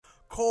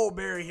Cole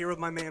Berry here with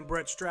my man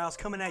Brett Strauss,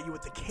 coming at you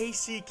with the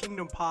KC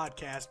Kingdom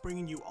podcast,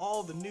 bringing you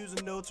all the news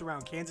and notes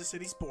around Kansas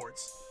City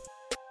sports.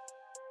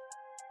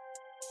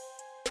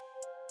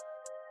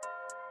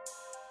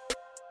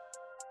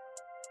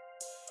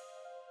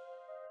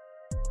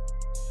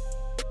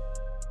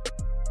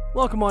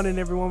 Welcome on in,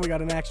 everyone. We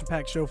got an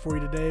action-packed show for you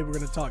today. We're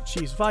going to talk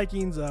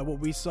Chiefs-Vikings, what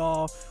we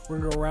saw. We're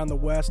going to go around the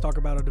West, talk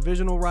about our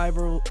divisional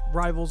rivals,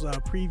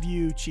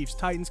 preview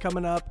Chiefs-Titans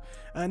coming up.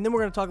 And then we're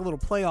going to talk a little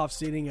playoff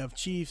seeding of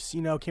Chiefs.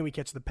 You know, can we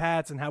catch the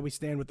Pats and how we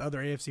stand with other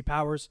AFC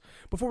powers.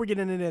 Before we get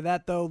into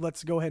that, though,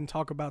 let's go ahead and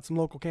talk about some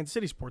local Kansas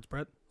City sports,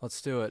 Brett.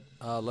 Let's do it.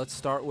 Let's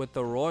start with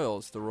the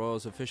Royals. The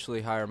Royals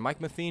officially hire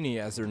Mike Matheny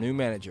as their new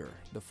manager.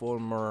 The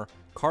former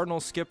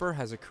Cardinals skipper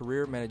has a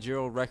career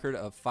managerial record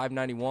of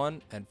 .591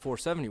 and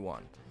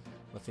 .471.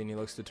 Matheny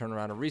looks to turn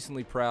around a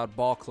recently proud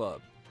ball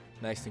club.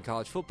 Next in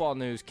college football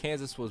news,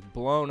 Kansas was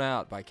blown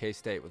out by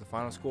K-State with a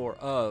final score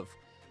of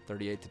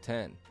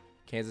 38-10.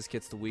 Kansas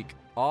gets the week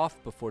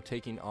off before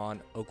taking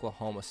on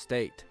Oklahoma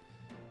State.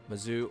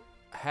 Mizzou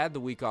had the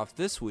week off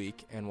this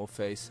week and will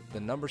face the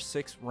number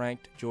 6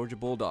 ranked Georgia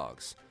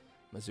Bulldogs.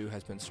 Mizzou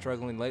has been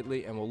struggling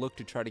lately and will look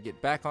to try to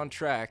get back on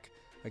track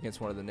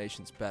against one of the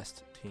nation's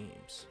best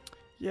teams.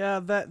 Yeah,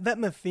 that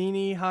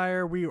Matheny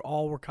hire, we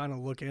all were kind of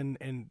looking,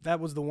 and that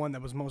was the one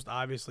that was most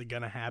obviously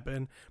going to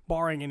happen,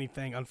 barring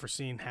anything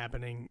unforeseen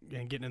happening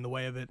and getting in the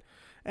way of it.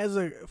 As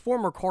a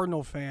former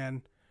Cardinal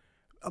fan,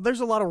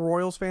 there's a lot of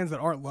Royals fans that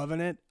aren't loving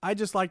it. I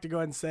just like to go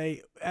ahead and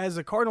say, as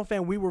a Cardinal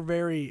fan, we were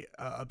very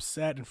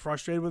upset and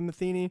frustrated with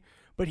Matheny,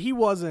 but he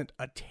wasn't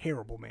a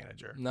terrible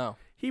manager. No.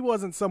 He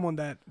wasn't someone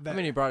that I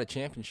mean, he brought a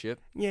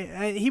championship.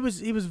 Yeah, he was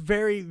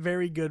very,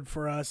 very good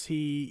for us.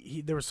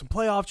 There were some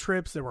playoff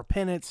trips, there were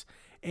pennants,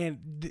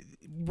 and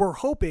we're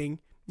hoping,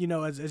 you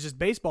know, as just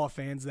baseball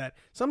fans, that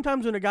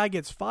sometimes when a guy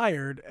gets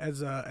fired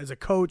as a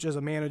coach, as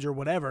a manager,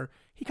 whatever,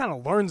 he kind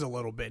of learns a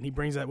little bit, and he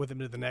brings that with him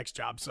to the next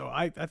job. So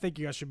I think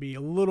you guys should be a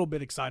little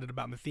bit excited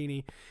about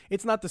Matheny.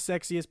 It's not the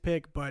sexiest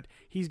pick, but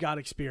he's got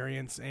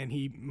experience, and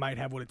he might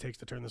have what it takes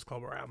to turn this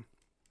club around.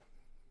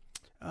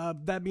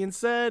 That being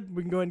said,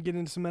 we can go ahead and get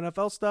into some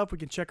NFL stuff. We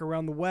can check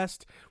around the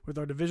West with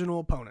our divisional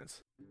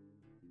opponents.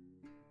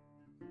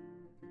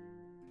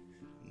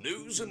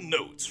 News and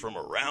notes from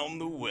around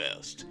the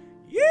West.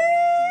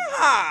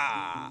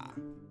 Yeah!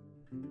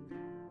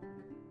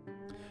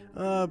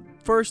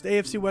 First,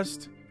 AFC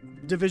West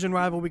division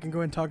rival we can go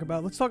ahead and talk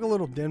about. Let's talk a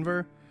little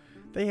Denver.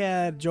 They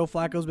had Joe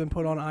Flacco's been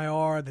put on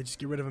IR. They just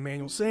get rid of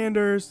Emmanuel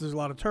Sanders. There's a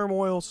lot of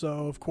turmoil,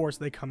 so of course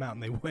they come out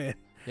and they win.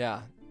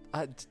 Yeah,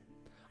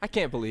 I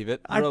can't believe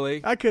it, really.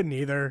 I couldn't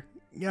either.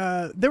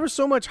 There was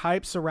so much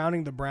hype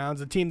surrounding the Browns,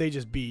 the team they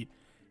just beat,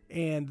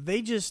 and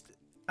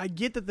I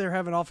get that they're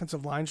having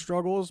offensive line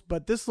struggles,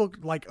 but this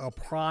looked like a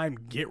prime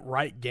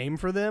get-right game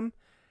for them,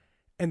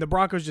 and the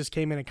Broncos just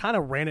came in and kind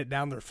of ran it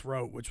down their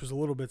throat, which was a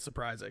little bit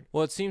surprising.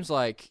 Well, it seems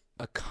like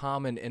a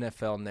common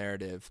NFL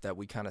narrative that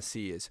we kind of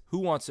see is who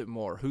wants it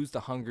more? Who's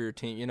the hungrier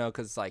team? You know,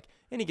 because it's like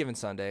any given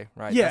Sunday,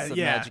 right? Yeah, That's the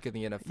magic of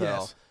the NFL.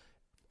 Yes.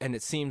 And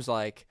it seems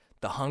like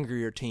the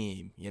hungrier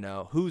team, you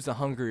know, who's the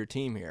hungrier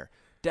team here?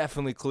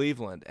 Definitely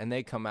Cleveland. And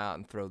they come out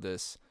and throw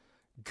this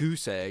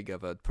goose egg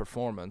of a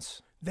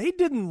performance. They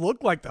didn't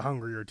look like the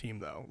hungrier team,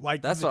 though.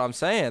 Like that's what I'm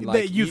saying.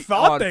 Like you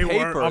thought they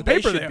were. On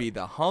paper, they should be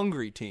the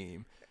hungry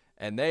team,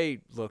 and they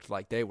looked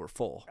like they were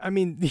full. I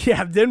mean,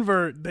 yeah,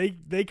 Denver,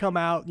 they come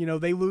out, you know,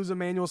 they lose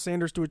Emmanuel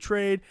Sanders to a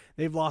trade.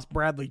 They've lost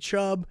Bradley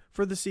Chubb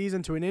for the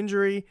season to an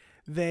injury.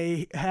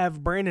 They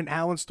have Brandon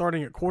Allen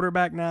starting at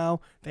quarterback now.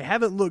 They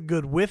haven't looked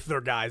good with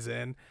their guys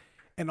in.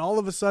 And all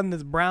of a sudden,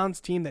 this Browns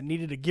team that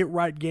needed a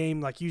get-right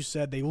game, like you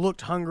said, they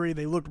looked hungry.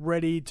 They looked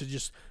ready to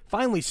just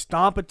finally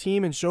stomp a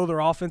team and show their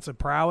offensive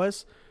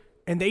prowess.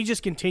 And they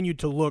just continued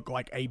to look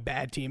like a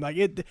bad team. Like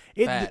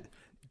Bad.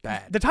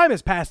 The time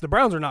has passed. The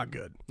Browns are not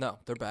good. No,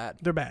 they're bad.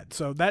 They're bad.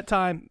 So that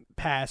time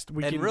passed.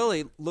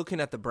 Really,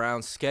 looking at the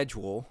Browns'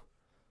 schedule,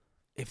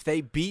 if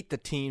they beat the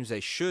teams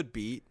they should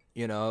beat,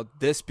 you know,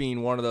 this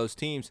being one of those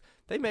teams,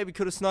 they maybe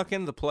could have snuck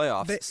into the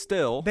playoffs.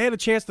 They had a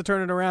chance to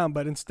turn it around,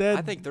 but instead,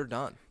 I think they're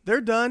done. They're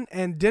done.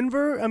 And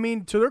Denver, I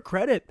mean, to their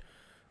credit,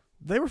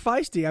 they were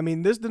feisty. I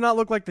mean, this did not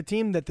look like the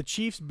team that the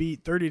Chiefs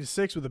beat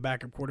 30-6 with a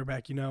backup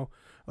quarterback, you know.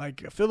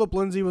 Like, Phillip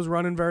Lindsay was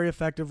running very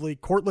effectively.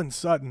 Cortland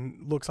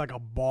Sutton looks like a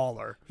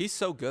baller. He's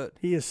so good.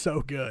 He is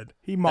so good.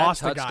 He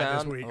mossed a guy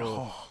this week.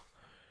 Oh,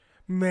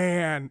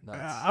 man.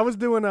 I was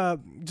doing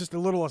just a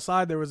little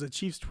aside. There was a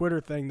Chiefs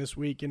Twitter thing this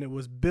week, and it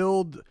was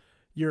build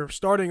your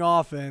starting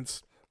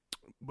offense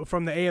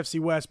from the AFC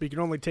West, but you can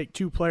only take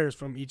 2 players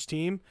from each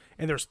team,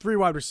 and there's 3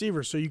 wide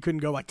receivers, so you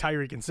couldn't go like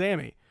Tyreek and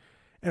Sammy.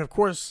 And, of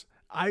course,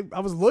 I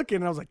was looking,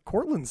 and I was like,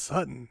 Cortland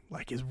Sutton,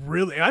 like, is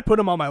really – I put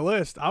him on my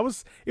list.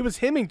 It was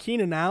him and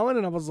Keenan Allen,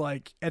 and I was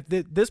like, at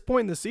this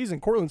point in the season,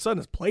 Cortland Sutton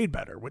has played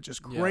better, which is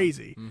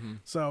crazy. Yeah. Mm-hmm.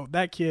 So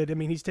that kid, I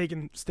mean, he's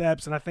taken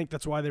steps, and I think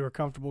that's why they were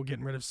comfortable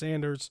getting rid of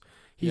Sanders.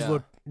 He's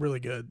looked really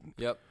good.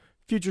 Yep.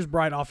 Future's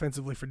bright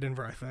offensively for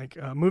Denver, I think.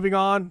 Moving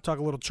on, talk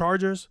a little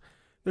Chargers.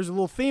 There's a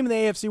little theme in the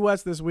AFC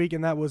West this week,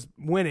 and that was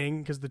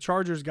winning because the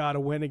Chargers got a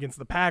win against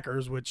the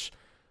Packers, which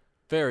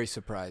Very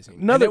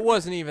surprising. And it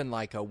wasn't even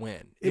like a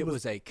win. It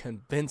was a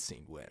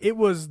convincing win.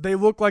 They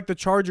looked like the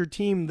Charger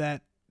team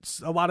that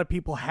a lot of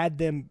people had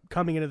them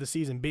coming into the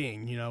season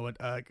being,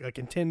 a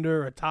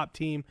contender, a top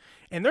team.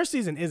 And their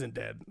season isn't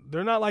dead.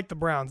 They're not like the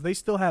Browns. They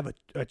still have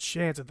a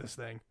chance at this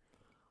thing.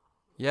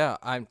 Yeah,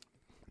 I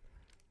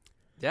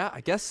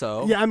guess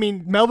so. Yeah, I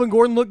mean, Melvin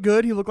Gordon looked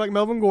good. He looked like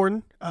Melvin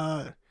Gordon.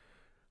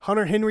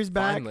 Hunter Henry's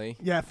back. Finally.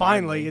 Yeah,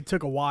 finally. It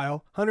took a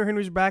while. Hunter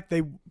Henry's back.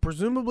 They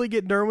presumably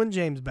get Derwin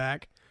James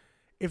back.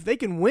 If they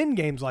can win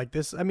games like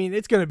this, I mean,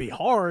 it's going to be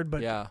hard,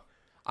 but yeah.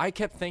 I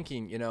kept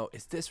thinking,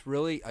 is this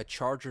really a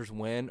Chargers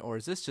win, or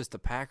is this just the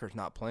Packers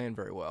not playing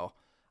very well?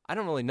 I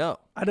don't really know.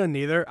 I don't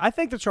either. I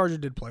think the Chargers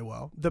did play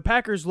well. The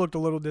Packers looked a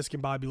little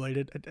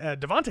discombobulated.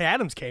 Devontae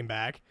Adams came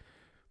back,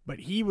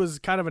 but he was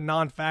kind of a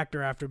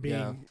non-factor after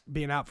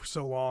being out for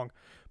so long.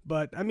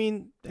 But, I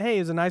mean, hey,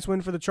 it's a nice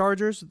win for the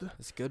Chargers.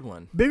 It's a good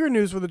one. Bigger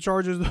news for the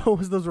Chargers, though,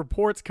 was those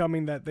reports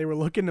coming that they were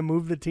looking to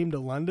move the team to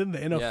London. The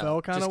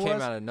NFL kind of just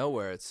came out of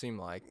nowhere, it seemed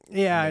like.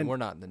 Yeah. I mean, we're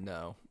not in the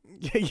know.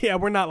 Yeah,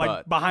 we're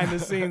not behind the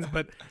scenes,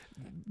 but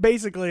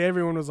basically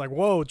everyone was like,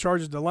 whoa,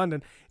 Chargers to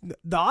London.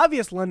 The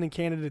obvious London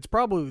candidate's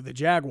probably the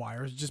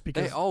Jaguars, just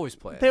because they always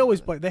play.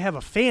 They have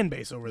a fan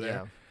base over there.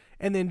 Yeah.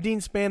 And then Dean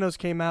Spanos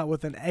came out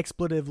with an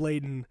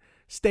expletive-laden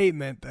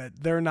statement that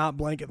they're not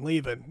blanket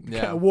leaving.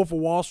 Yeah. Wolf of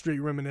Wall Street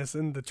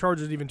reminiscent. The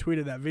Chargers even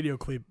tweeted that video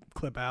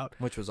clip out.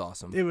 Which was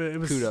awesome. It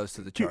was kudos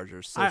to the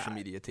Chargers social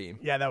media team.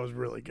 Yeah, that was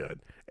really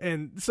good.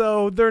 And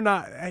so they're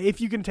not –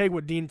 if you can take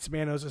what Dean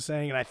Spanos is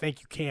saying, and I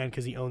think you can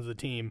because he owns the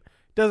team,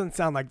 it doesn't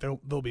sound like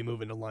they'll be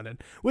moving to London,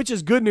 which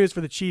is good news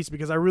for the Chiefs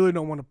because I really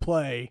don't want to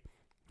play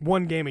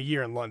one game a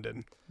year in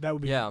London. That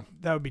would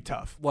be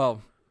tough.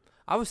 Well,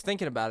 I was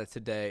thinking about it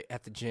today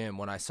at the gym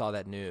when I saw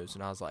that news,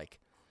 and I was like,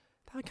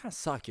 that would kind of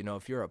suck,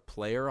 if you're a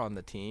player on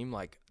the team.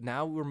 Like,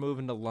 now we're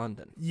moving to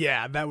London.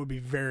 Yeah, that would be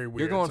very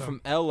weird. You're going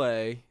from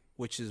L.A.,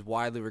 which is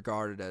widely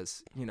regarded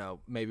as,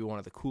 maybe one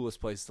of the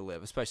coolest places to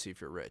live, especially if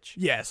you're rich.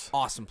 Yes.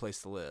 Awesome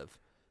place to live.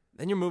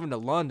 Then you're moving to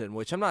London,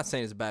 which I'm not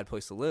saying is a bad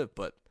place to live,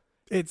 but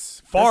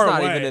it's far away.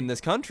 It's not even in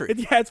this country.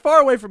 It's far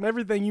away from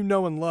everything you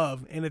know and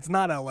love, and it's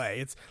not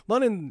L.A.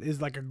 London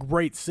is like a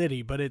great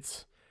city, but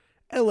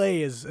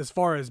L.A. is, as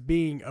far as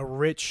being a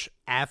rich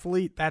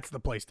athlete, that's the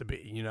place to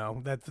be,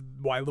 That's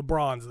why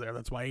LeBron's there.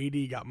 That's why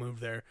AD got moved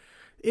there.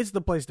 It's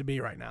the place to be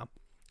right now.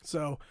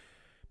 So,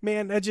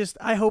 man,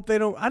 I hope they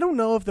don't – I don't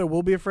know if there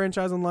will be a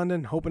franchise in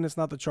London, hoping it's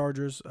not the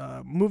Chargers.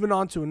 Moving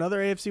on to another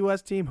AFC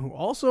West team who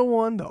also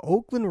won, the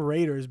Oakland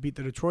Raiders beat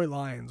the Detroit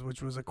Lions,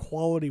 which was a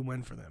quality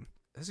win for them.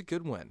 That's a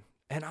good win.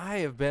 And I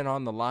have been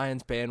on the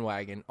Lions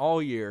bandwagon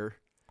all year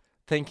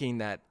thinking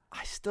that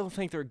I still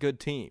think they're a good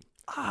team.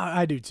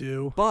 I do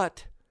too.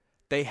 But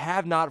they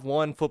have not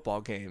won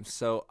football games,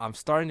 so I'm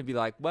starting to be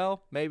like,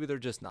 well, maybe they're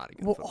just not a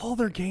good football all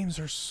their games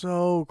are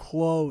so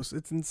close.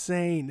 It's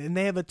insane, and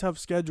they have a tough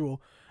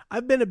schedule.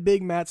 I've been a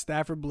big Matt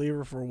Stafford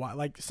believer for a while.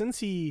 Like, since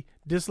he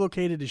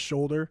dislocated his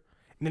shoulder,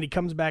 and then he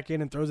comes back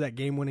in and throws that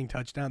game-winning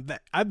touchdown,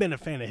 I've been a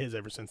fan of his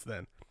ever since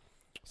then.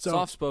 So,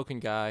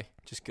 soft-spoken guy,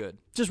 just good.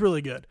 Just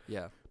really good.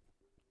 Yeah.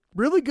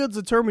 Really good's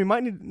a term we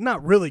might need.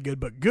 Not really good,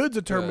 but good's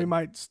a term we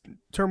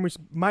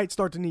might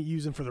start to need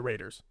using for the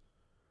Raiders.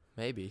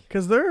 Maybe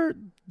because they're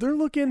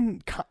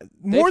looking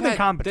more than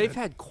competent. They've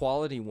had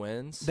quality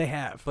wins. They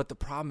have, but the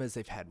problem is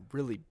they've had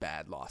really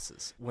bad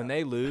losses. When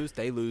they lose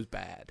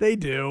bad. They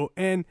do,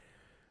 and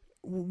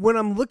when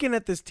I'm looking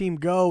at this team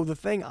go, the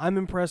thing I'm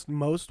impressed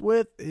most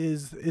with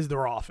is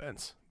their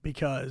offense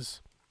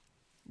because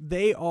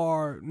they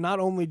are not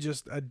only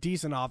just a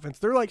decent offense,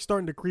 they're like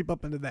starting to creep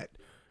up into that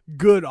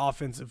good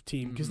offensive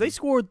team because they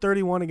scored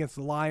 31 against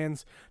the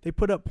Lions. They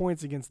put up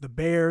points against the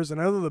Bears,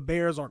 and I know the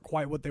Bears aren't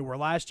quite what they were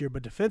last year,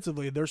 but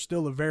defensively they're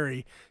still a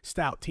very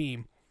stout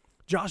team.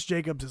 Josh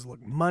Jacobs has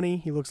looked money.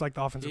 He looks like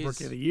the offensive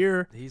rookie of the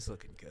year. He's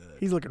looking good.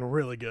 He's looking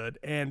really good,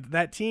 and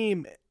that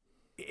team,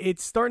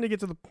 it's starting to get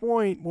to the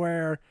point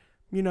where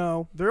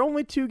they're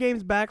only 2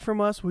 games back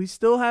from us. We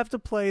still have to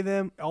play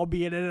them,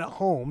 albeit at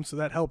home, so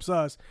that helps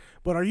us.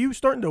 But are you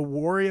starting to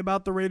worry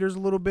about the Raiders a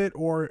little bit,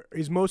 or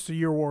is most of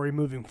your worry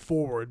moving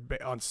forward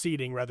on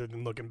seeding rather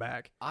than looking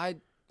back? I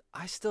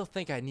still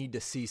think I need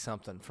to see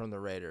something from the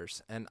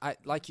Raiders. And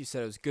like you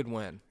said, it was a good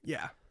win.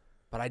 Yeah.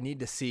 But I need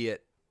to see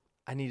it.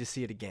 I need to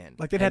see it again.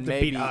 Like they'd have to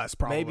beat us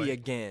probably. Maybe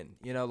again.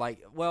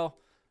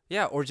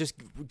 Or just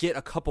get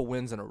a couple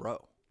wins in a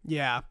row.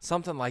 Yeah.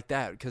 Something like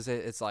that, because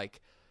it's like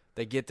 –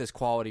 they get this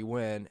quality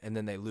win, and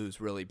then they lose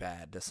really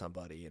bad to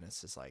somebody, and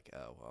it's just like,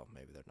 oh, well,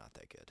 maybe they're not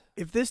that good.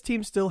 If this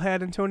team still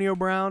had Antonio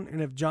Brown,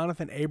 and if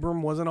Jonathan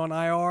Abram wasn't on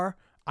IR,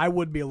 I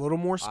would be a little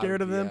more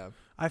scared of them. Yeah.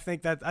 I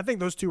think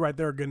those 2 right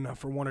there are good enough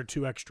for 1 or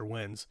 2 extra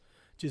wins,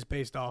 just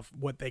based off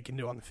what they can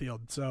do on the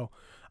field. So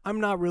I'm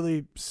not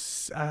really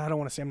 – I don't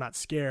want to say I'm not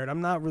scared.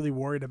 I'm not really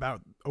worried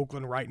about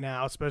Oakland right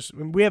now,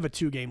 especially – we have a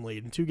 2-game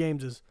lead, and 2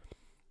 games is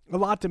a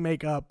lot to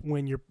make up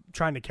when you're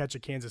trying to catch a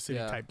Kansas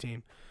City-type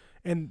team.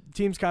 And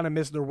teams kind of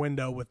missed their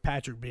window with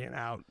Patrick being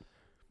out.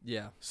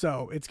 Yeah.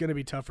 So it's going to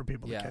be tough for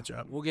people to catch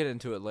up. We'll get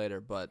into it later,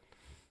 but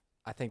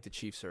I think the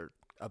Chiefs are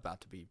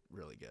about to be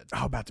really good.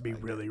 Oh, about to be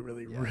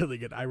really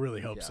good. I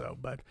really hope so.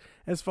 But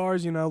as far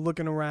as,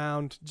 looking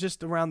around,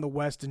 just around the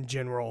West in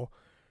general,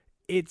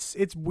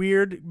 it's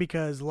weird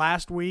because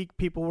last week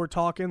people were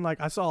talking, like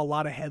I saw a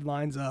lot of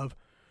headlines of,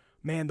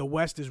 man, the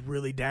West is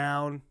really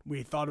down.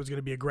 We thought it was going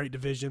to be a great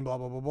division, blah,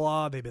 blah, blah,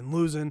 blah. They've been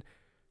losing.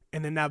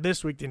 And then now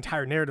this week, the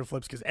entire narrative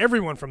flips because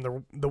everyone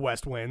from the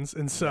West wins.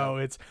 And so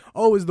it's,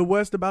 is the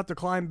West about to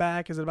climb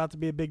back? Is it about to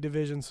be a big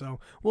division? So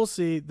we'll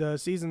see. The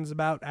season's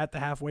about at the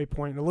halfway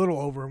point, a little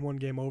over, one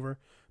game over,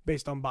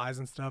 based on buys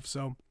and stuff.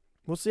 So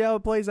we'll see how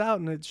it plays out,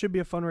 and it should be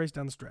a fun race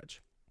down the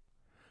stretch.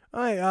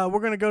 All right, we're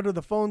going to go to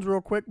the phones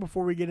real quick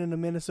before we get into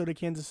Minnesota,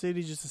 Kansas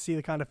City, just to see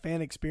the kind of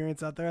fan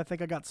experience out there. I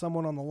think I got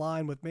someone on the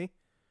line with me.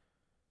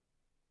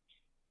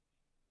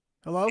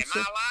 Hello? Am I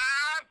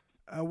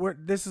live?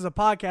 This is a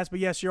podcast, but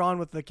yes, you're on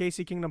with the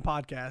KC Kingdom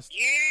podcast.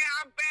 Yeah,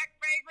 I'm back,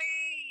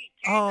 baby.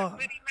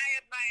 Kansas City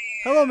Madman.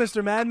 Hello,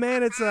 Mr.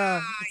 Madman. It's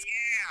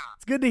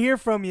good to hear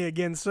from you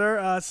again,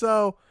 sir.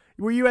 So,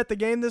 were you at the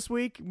game this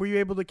week? Were you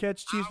able to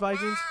catch Chiefs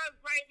Vikings? I was,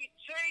 baby.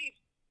 Chiefs.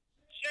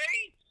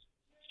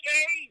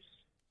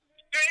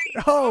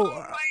 Oh,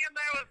 man,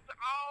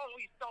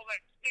 we stole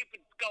that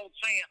stupid skull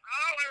chant.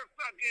 Oh,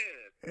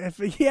 they were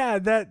so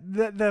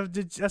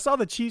good. I saw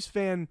the Chiefs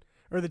fan.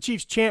 Or the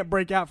Chiefs chant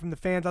break out from the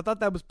fans. I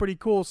thought that was pretty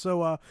cool. So,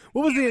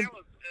 what was that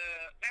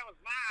was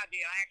my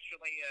idea,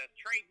 actually.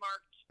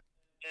 Trademarked,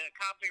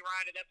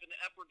 copyrighted up in the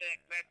upper deck.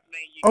 That's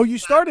me. You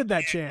started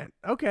that chant.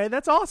 Okay,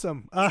 that's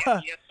awesome. Yes,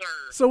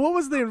 sir. So, what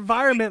was the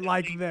environment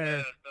like there?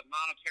 The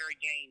monetary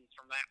gains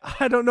from that one.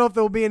 I don't know if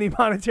there will be any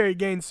monetary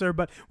gains, sir,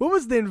 but what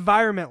was the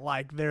environment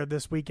like there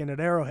this weekend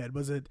at Arrowhead?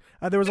 Was it?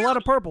 There was a lot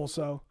of purple,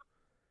 so.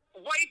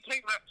 Way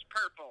too much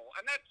purple,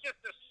 and that's just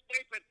a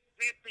stupid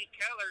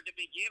color to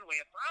begin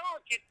with.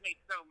 Oh, it gets me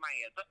so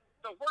mad. But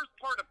the worst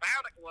part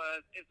about it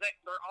is that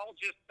they're all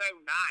just so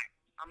nice.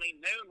 I mean,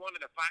 no one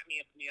wanted to fight me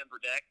up in the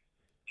upper deck.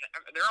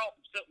 They're all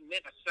so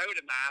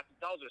Minnesota nice.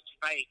 It's all just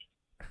fake.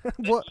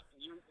 What?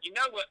 You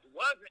know what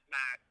wasn't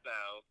nice,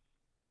 though,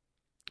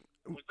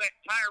 was that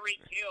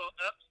Tyreek Hill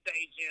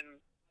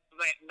upstaging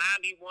that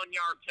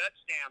 91-yard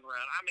touchdown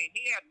run. I mean,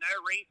 he had no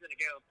reason to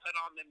go put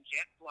on them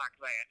jets like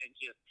that and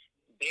just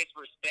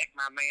disrespect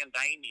my man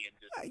Damian.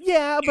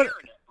 Touchdown.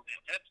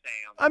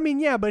 I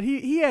mean, but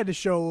he had to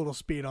show a little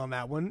speed on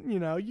that one.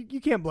 You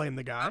can't blame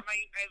the guy. I mean,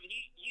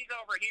 he's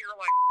over here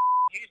like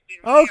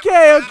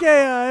Houston.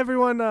 Okay,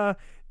 everyone.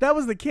 That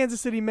was the Kansas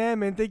City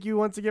Madman. Thank you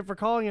once again for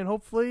calling, and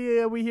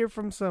hopefully we hear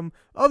from some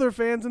other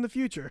fans in the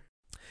future.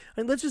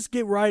 And let's just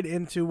get right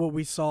into what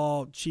we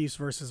saw, Chiefs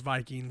versus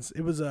Vikings.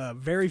 It was a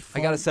very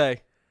fun. I gotta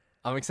say,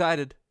 I'm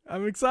excited.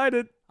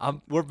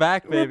 We're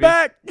back, baby. We're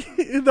back.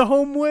 The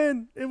home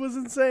win. It was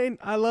insane.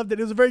 I loved it.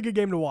 It was a very good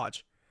game to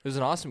watch. It was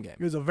an awesome game.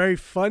 It was a very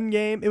fun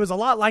game. It was a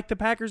lot like the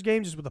Packers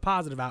game, just with a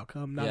positive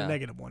outcome, not a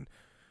negative one.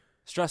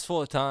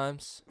 Stressful at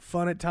times.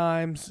 Fun at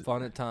times.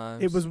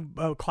 It was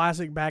a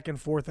classic back and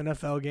forth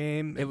NFL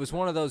game. It was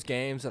one of those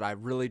games that I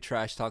really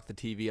trash talked the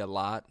TV a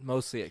lot,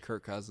 mostly at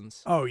Kirk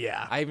Cousins. Oh,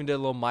 yeah. I even did a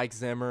little Mike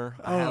Zimmer.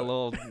 I had a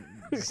little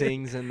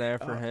zings in there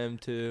for him,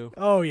 too.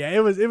 Oh, yeah.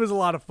 It was a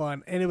lot of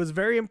fun. And it was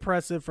very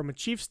impressive from a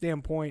Chiefs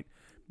standpoint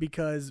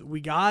because we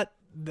got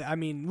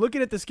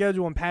looking at the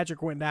schedule when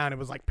Patrick went down, it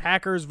was like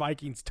Packers,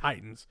 Vikings,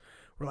 Titans.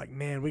 We're like,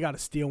 man, we got to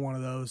steal one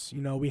of those.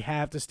 We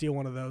have to steal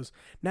one of those.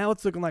 Now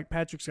it's looking like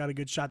Patrick's got a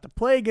good shot to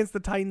play against the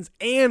Titans,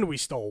 and we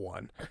stole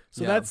one.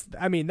 So that's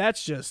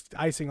just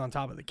icing on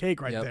top of the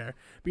cake right there.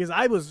 Because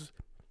I was,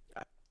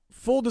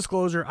 full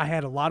disclosure, I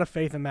had a lot of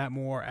faith in Matt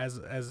Moore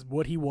as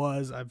what he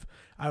was.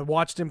 I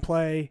watched him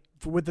play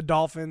with the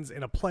Dolphins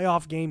in a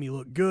playoff game. He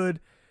looked good.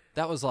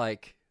 That was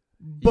like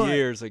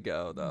years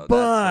ago, though.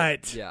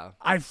 But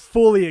I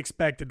fully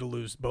expected to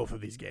lose both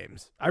of these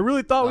games. I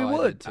really thought we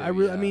would. Too, I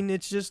mean,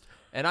 it's just.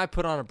 And I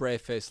put on a brave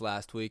face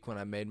last week when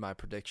I made my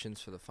predictions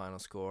for the final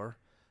score.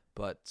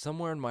 But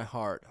somewhere in my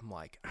heart, I'm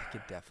like, I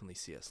could definitely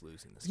see us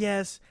losing this game.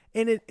 Yes,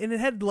 and it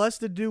had less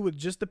to do with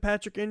just the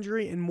Patrick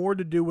injury and more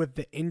to do with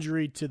the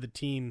injury to the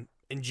team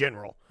in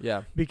general.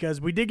 Yeah. Because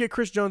we did get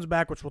Chris Jones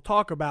back, which we'll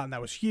talk about, and that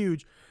was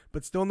huge.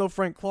 But still no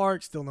Frank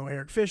Clark, still no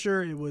Eric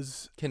Fisher. It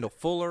was Kendall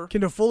Fuller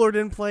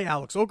didn't play.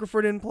 Alex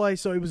Okafor didn't play.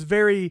 So it was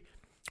very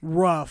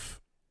rough.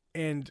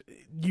 And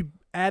you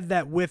add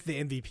that with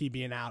the MVP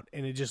being out,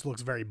 and it just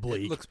looks very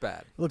bleak. It looks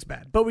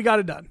bad. But we got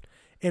it done.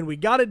 And we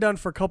got it done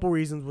for a couple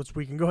reasons, which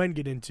we can go ahead and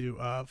get into.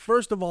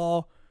 First of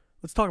all,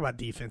 let's talk about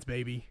defense,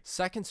 baby.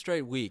 Second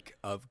straight week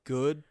of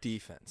good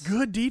defense.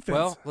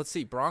 Well, let's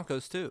see.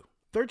 Broncos, too.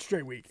 Third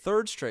straight week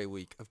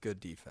of good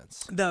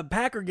defense. The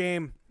Packer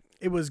game,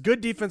 it was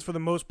good defense for the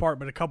most part,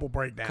 but a couple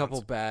breakdowns. A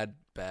couple bad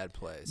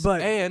plays.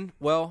 But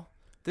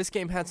this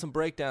game had some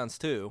breakdowns,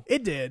 too.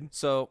 It did.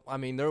 So, I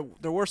mean,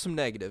 there were some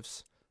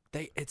negatives.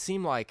 It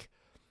seemed like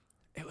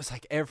it was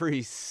like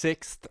every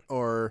sixth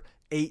or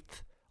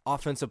eighth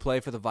offensive play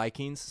for the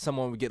Vikings,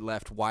 someone would get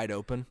left wide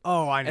open.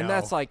 Oh, I know. And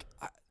that's like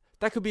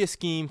that could be a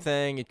scheme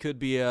thing. It could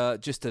be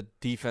just a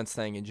defense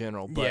thing in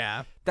general.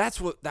 But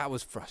that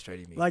was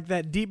frustrating me. Like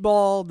that deep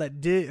ball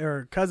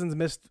that Cousins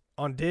missed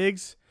on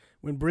Diggs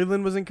when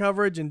Breland was in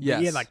coverage and Yes.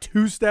 he had like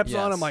 2 steps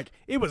on Yes. him, like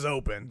it was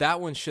open.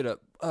 That one should have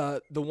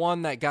the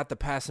one that got the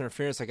pass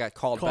interference that got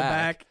called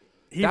back.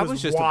 He That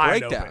was just a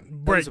wide breakdown.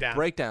 open. That was a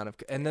breakdown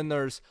and then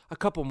there's a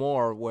couple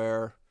more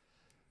where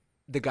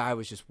the guy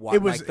was just wide.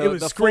 It was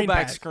the screen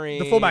fullback pass.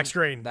 screen. The fullback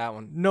screen. That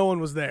one. No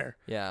one was there.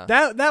 Yeah.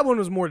 That one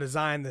was more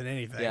designed than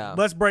anything. Yeah.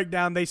 Let's break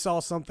down. They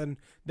saw something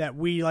that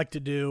we like to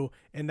do,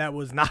 and that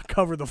was not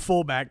cover the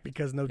fullback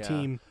because no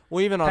team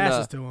well, even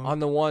passes to him. on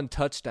the one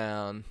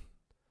touchdown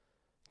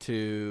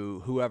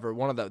to whoever,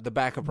 one of the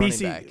backup running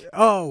back.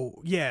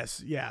 Oh,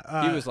 yes.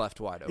 Yeah. He was left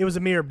wide open. It was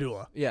Amir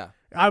Abdullah. Yeah.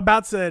 I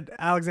about said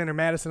Alexander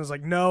Madison. I was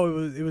like, no,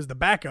 it was the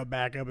backup.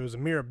 It was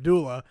Amir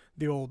Abdullah,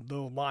 the old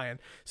Lion.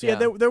 So yeah,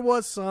 there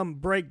was some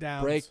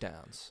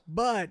breakdowns.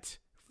 But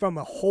from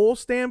a whole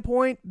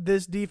standpoint,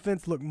 this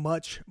defense looked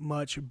much,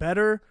 much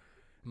better.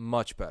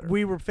 Much better.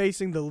 We were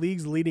facing the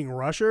league's leading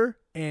rusher,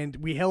 and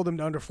we held him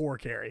to under 4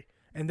 carry.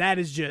 And that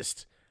is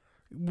just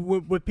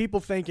with people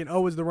thinking,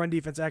 oh, is the run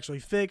defense actually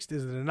fixed?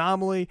 Is it an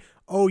anomaly?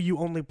 Oh, you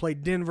only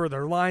played Denver.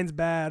 Their line's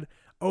bad.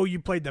 Oh, you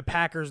played the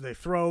Packers. They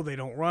throw. They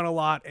don't run a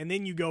lot. And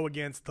then you go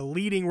against the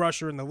leading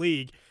rusher in the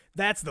league.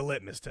 That's the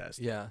litmus test.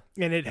 Yeah.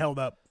 And it held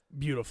up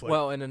beautifully.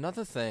 Well, and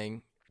another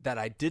thing that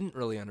I didn't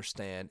really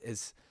understand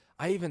is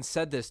I even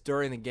said this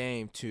during the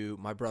game to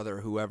my brother,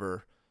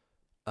 whoever.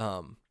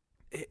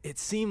 It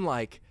seemed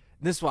like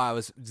 – this is why I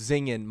was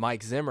zinging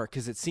Mike Zimmer,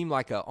 because it seemed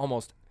like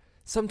almost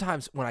 –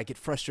 sometimes when I get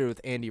frustrated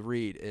with Andy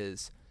Reid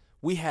is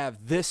we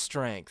have this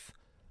strength.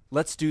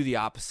 Let's do the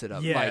opposite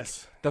of it.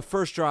 Yes. Like the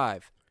first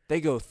drive,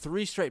 they go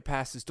 3 straight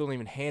passes, don't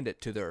even hand it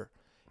to their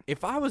 –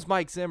 if I was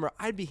Mike Zimmer,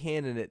 I'd be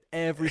handing it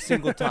every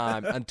single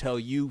time until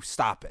you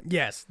stop it.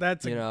 Yes,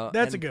 that's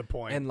a good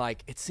point. And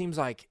like it seems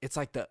like it's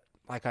like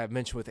like I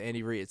mentioned with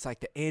Andy Reid, it's like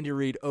the Andy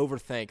Reid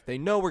overthink. They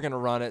know we're going to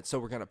run it, so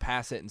we're going to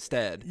pass it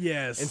instead.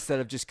 Yes. Instead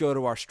of just go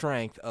to our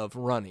strength of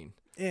running.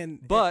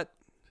 But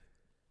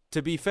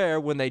to be fair,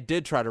 when they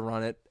did try to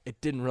run it, it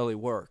didn't really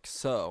work.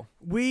 So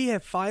we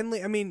have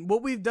finally, I mean,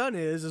 what we've done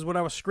is what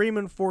I was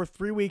screaming for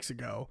 3 weeks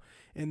ago,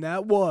 and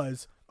that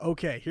was,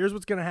 okay, here's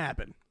what's going to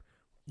happen.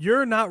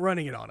 You're not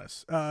running it on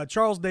us.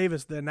 Charles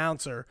Davis, the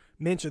announcer,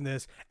 mentioned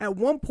this. At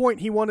one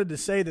point, he wanted to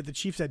say that the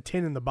Chiefs had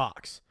 10 in the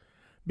box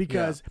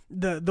because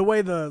the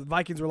way the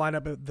Vikings were lined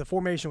up, the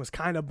formation was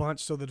kind of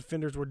bunched, so the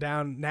defenders were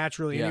down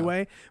naturally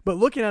anyway. But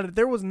looking at it,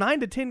 there was 9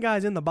 to 10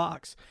 guys in the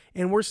box.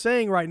 And we're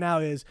saying right now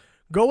is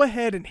go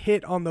ahead and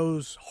hit on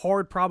those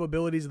hard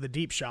probabilities of the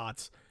deep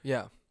shots.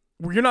 Yeah.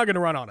 You're not going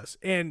to run on us.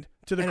 And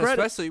to the credit,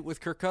 especially with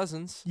Kirk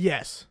Cousins.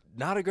 Yes.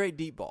 Not a great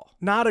deep ball.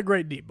 Not a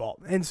great deep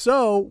ball. And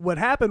so what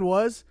happened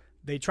was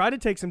they tried to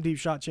take some deep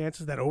shot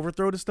chances. That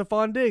overthrow to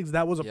Stephon Diggs,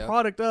 that was a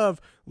product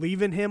of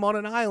leaving him on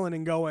an island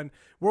and going,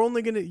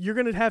 you're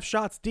going to have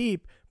shots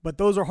deep, but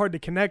those are hard to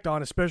connect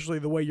on, especially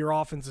the way your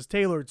offense is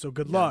tailored, so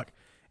good luck.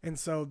 And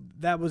so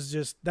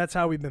that's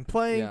how we've been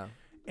playing. Yeah.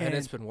 And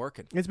it's been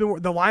working. The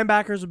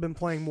linebackers have been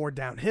playing more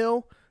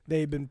downhill.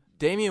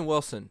 Damian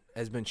Wilson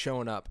has been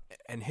showing up,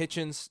 and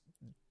Hitchens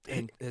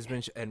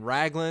and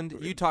Ragland.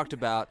 You talked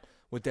about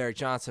with Derek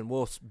Johnson.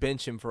 We'll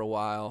bench him for a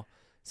while.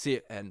 See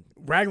it, and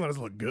Ragland has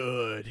looked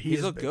good.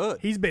 He's looked good.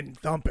 He's been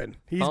thumping.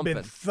 He's been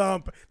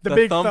The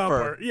big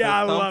thumper. Yeah,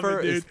 I love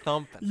it, dude. Is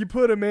thumping. You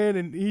put him in,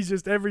 and he's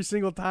just every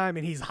single time,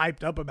 and he's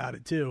hyped up about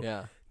it too.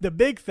 Yeah. The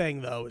big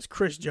thing though is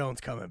Chris Jones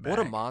coming back. What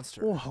a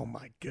monster! Oh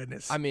my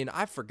goodness! I mean,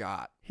 I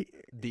forgot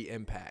the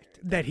impact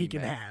that he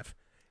can have.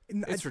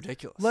 It's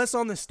ridiculous. Less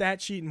on the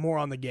stat sheet and more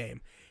on the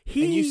game.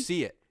 And you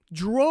see it.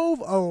 Drove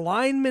a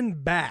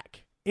lineman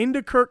back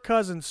into Kirk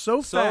Cousins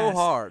so fast,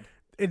 hard,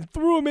 and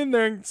threw him in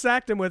there and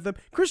sacked him with him.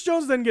 Chris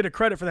Jones doesn't get a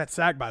credit for that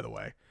sack, by the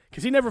way,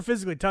 because he never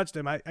physically touched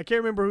him. I can't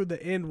remember who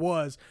the end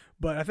was,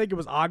 but I think it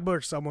was Ogba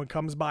or someone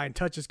comes by and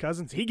touches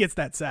Cousins. He gets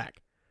that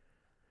sack.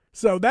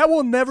 So that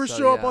will never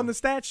show up on the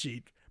stat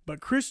sheet. But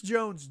Chris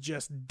Jones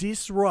just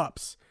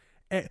disrupts.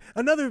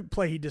 Another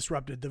play he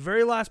disrupted, the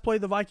very last play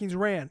the Vikings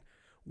ran,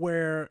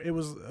 where it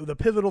was the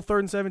pivotal 3rd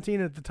and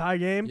 17 at the tie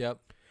game. Yep.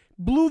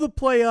 Blew the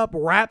play up,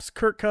 wraps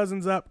Kirk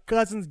Cousins up.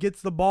 Cousins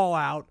gets the ball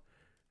out.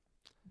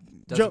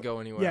 Doesn't go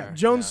anywhere. Yeah,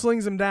 Jones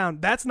slings him down.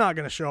 That's not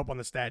going to show up on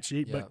the stat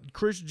sheet, but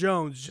Chris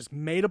Jones just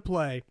made a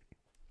play,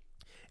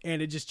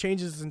 and it just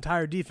changes his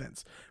entire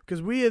defense. Because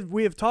we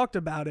have talked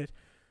about it.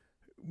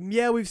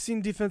 Yeah, we've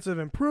seen defensive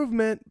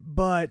improvement,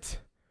 but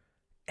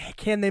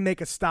can they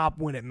make a stop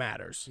when it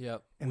matters?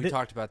 Yep. And we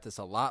talked about this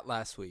a lot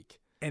last week.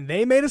 And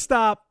they made a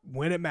stop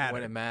when it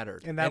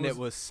mattered. And it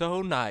was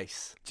so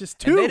nice. Just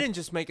 2. And they didn't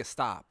just make a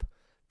stop.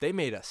 They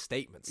made a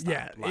statement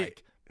stop. Yeah.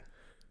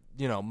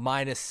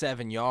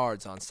 -7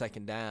 yards on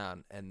 2nd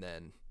down, and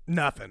then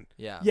nothing.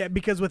 Yeah. Yeah,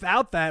 because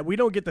without that, we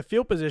don't get the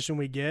field position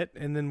we get,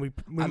 and then we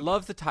I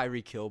love the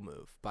Tyreek Hill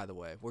move, by the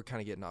way. We're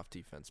kind of getting off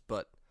defense,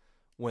 but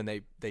when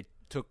they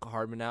took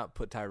Hardman out,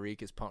 put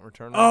Tyreek as punt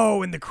returner.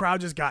 Oh, and the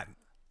crowd just got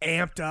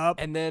amped up.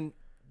 And then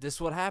this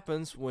is what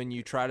happens when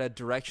you try to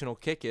directional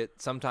kick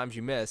it. Sometimes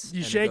you miss.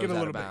 You shake it a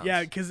little bit.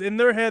 Yeah, because in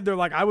their head, they're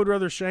like, I would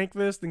rather shank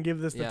this than give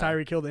this to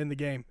Tyreek Hill to end the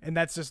game. And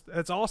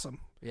that's awesome.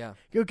 Yeah.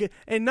 Okay.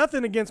 And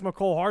nothing against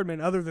McCole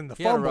Hardman other than the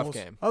fumbles. Had a rough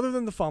game. Other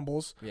than the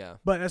fumbles. Yeah.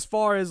 But as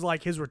far as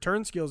like his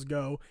return skills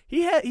go,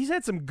 he's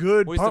had some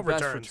good punt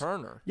returns. Best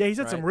returner. Yeah, he's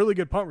had some really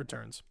good punt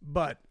returns.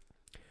 But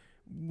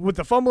with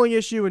the fumbling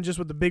issue and just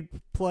with the big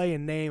play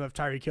and name of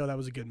Tyreek Hill, that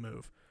was a good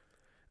move.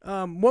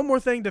 One more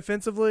thing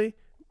defensively.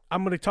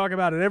 I'm going to talk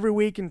about it every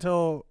week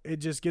until it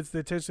just gets the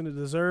attention it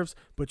deserves.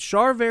 But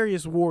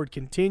Charvarius Ward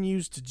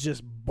continues to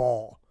just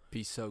ball.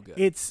 Be so good.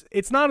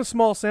 It's not a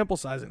small sample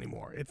size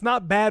anymore. It's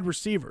not bad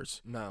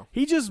receivers. No.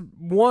 He just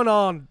won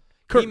on.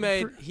 He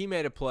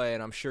made a play,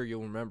 and I'm sure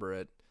you'll remember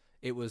it.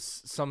 It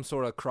was some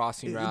sort of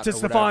crossing route to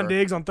Stephon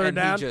Diggs on third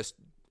down. He just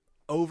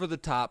over the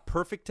top,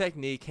 perfect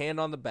technique, hand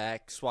on the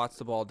back, swats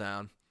the ball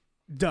down.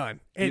 Done.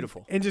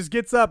 Beautiful. And just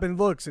gets up and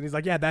looks, and he's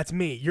like, yeah, that's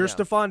me. You're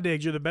Stephon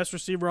Diggs. You're the best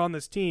receiver on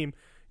this team.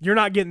 You're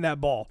not getting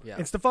that ball. Yeah.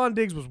 And Stephon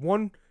Diggs was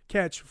 1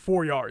 catch,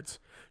 4 yards.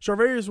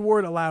 Charvarius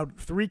Ward allowed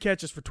 3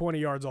 catches for 20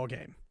 yards all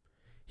game.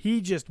 He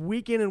just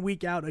week in and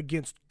week out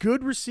against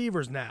good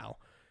receivers now.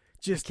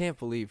 I can't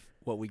believe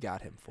what we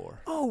got him for.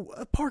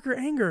 Parker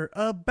Anger,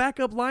 a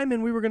backup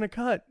lineman we were going to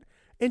cut.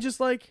 And just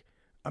like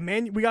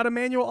we got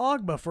Emmanuel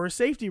Ogbah for a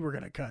safety we're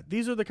going to cut.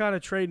 These are the kind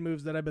of trade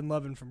moves that I've been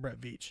loving from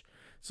Brett Veach.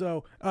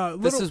 So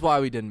this is why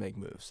we didn't make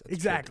moves. That's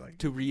exactly.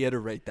 To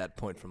reiterate that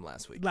point from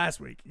last week.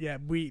 Yeah.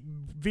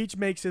 Veach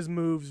makes his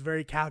moves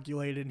very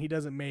calculated, and he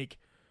doesn't make,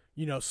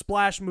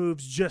 splash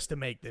moves just to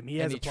make them.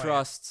 He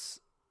trusts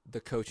the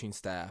coaching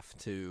staff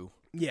to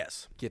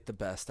get the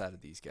best out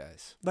of these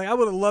guys. Like I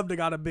would have loved to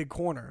got a big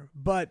corner,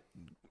 but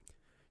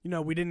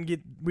we didn't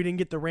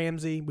get the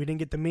Ramsey, we didn't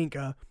get the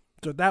Minka.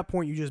 So at that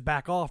point, you just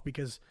back off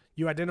because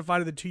you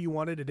identified the 2 you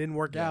wanted. It didn't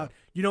work out.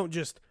 You don't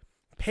just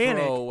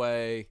panic. Throw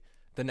away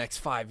the next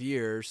 5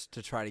 years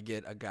to try to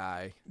get a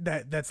guy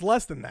that's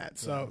less than that.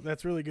 So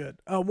that's really good.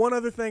 One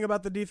other thing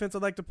about the defense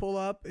I'd like to pull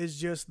up is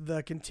just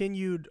the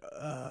continued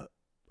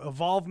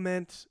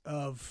evolvement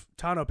of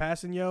Tano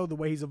Passanio, the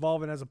way he's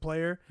evolving as a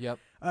player. Yep.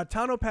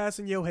 Tano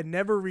Passanio had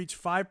never reached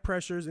 5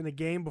 pressures in a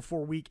game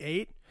before week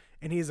 8,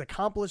 and he has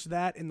accomplished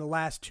that in the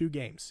last 2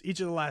 games,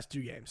 each of the last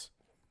 2 games.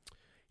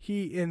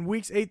 In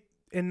weeks 8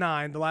 and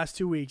 9, the last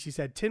 2 weeks, he's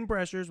had 10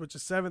 pressures, which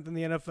is 7th in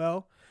the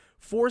NFL,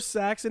 4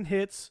 sacks and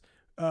hits.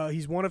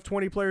 He's one of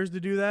 20 players to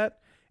do that,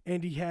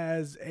 and he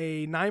has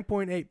a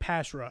 9.8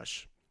 pass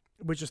rush,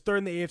 which is 3rd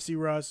in the AFC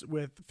rush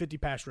with 50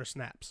 pass rush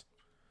snaps.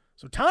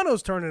 So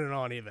Tano's turning it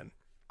on even.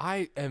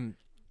 I've been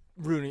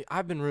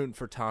rooting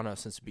for Tano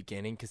since the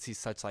beginning because he's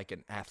such like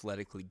an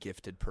athletically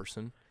gifted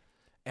person,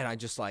 and I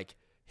just like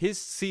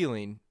his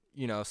ceiling,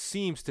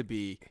 seems to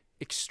be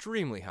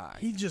extremely high.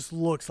 He just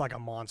looks like a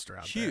monster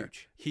out there.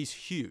 Huge. He's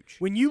huge.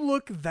 When you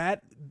look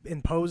that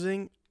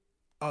imposing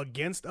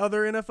against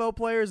other NFL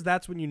players,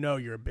 that's when you know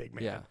you're a big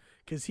man. Yeah.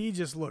 Because he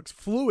just looks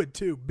fluid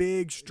too.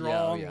 Big,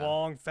 strong,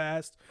 long,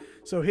 fast.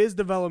 So his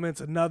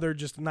development's another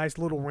just nice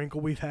little wrinkle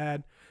we've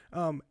had.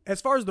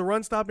 As far as the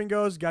run stopping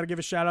goes, got to give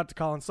a shout out to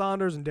Colin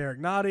Saunders and Derek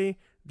Nottie.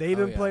 They've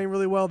been playing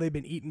really well. They've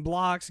been eating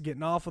blocks,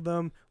 getting off of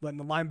them, letting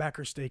the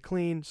linebackers stay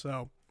clean.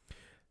 So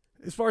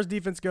as far as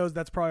defense goes,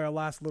 that's probably our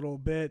last little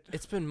bit.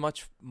 It's been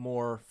much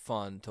more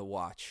fun to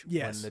watch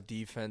when the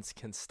defense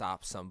can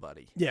stop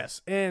somebody.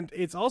 Yes, and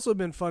it's also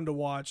been fun to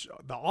watch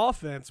the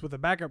offense with a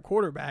backup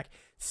quarterback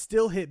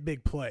still hit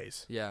big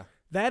plays. Yeah.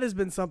 That has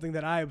been something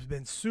that I have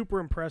been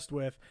super impressed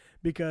with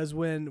because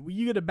when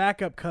you get a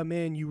backup come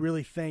in, you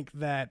really think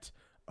that,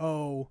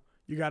 you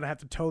got to have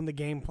to tone the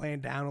game plan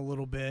down a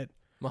little bit.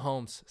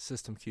 Mahomes,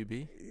 system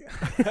QB.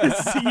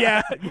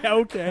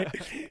 Okay.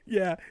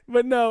 Yeah.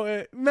 But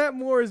no, Matt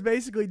Moore is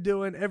basically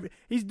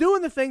he's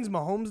doing the things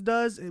Mahomes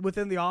does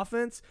within the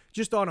offense,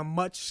 just on a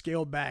much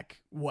scaled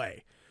back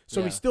way.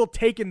 So he's still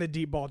taking the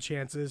deep ball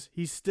chances.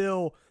 He's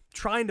still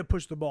trying to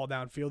push the ball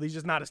downfield. He's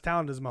just not as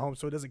talented as Mahomes,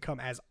 so it doesn't come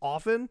as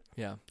often.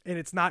 Yeah. And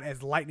it's not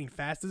as lightning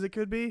fast as it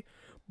could be.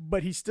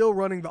 But he's still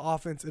running the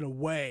offense in a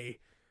way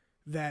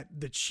that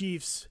the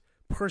Chiefs'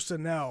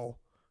 personnel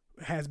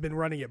has been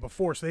running it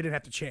before, so they didn't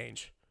have to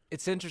change.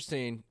 It's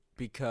interesting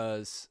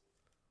because,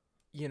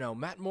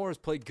 Matt Moore has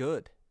played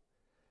good,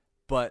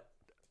 but,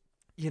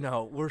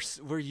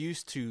 we're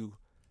used to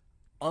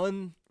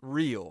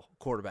unreal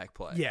quarterback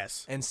play.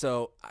 Yes. And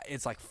so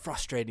it's like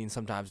frustrating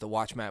sometimes to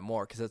watch Matt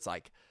Moore because it's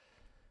like,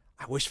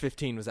 I wish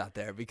 15 was out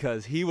there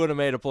because he would have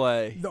made a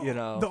play,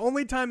 The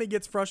only time it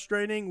gets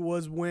frustrating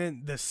was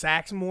when the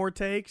sacks Moore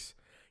takes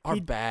are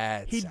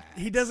bad.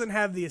 He doesn't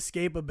have the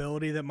escape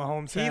ability that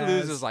Mahomes has. He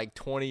loses like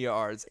 20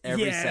 yards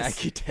every sack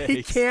he takes.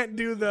 He can't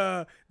do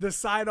the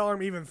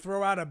sidearm, even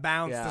throw out of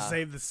bounds to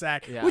save the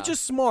sack, which is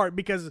smart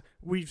because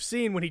we've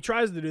seen when he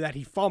tries to do that,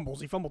 he fumbles.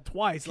 He fumbled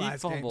twice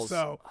last game.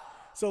 So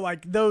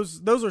like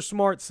those are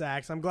smart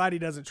sacks. I'm glad he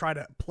doesn't try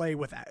to play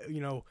with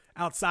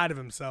outside of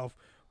himself.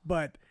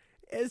 But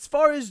as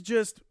far as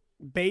just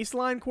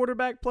baseline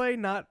quarterback play,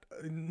 not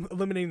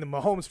eliminating the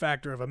Mahomes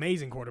factor of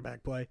amazing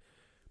quarterback play,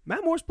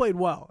 Matt Moore's played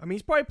well. I mean,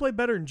 he's probably played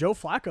better than Joe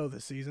Flacco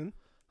this season.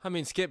 I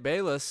mean, Skip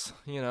Bayless,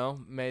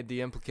 made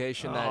the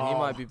implication that he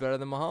might be better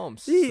than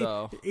Mahomes.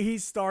 He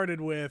started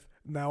with,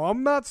 now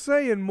I'm not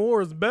saying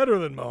Moore is better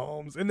than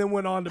Mahomes, and then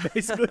went on to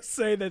basically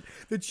say that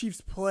the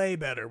Chiefs play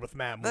better with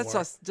Matt Moore.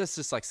 That's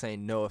just like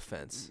saying no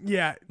offense.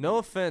 Yeah. No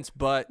offense,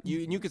 but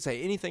you could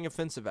say anything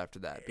offensive after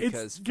that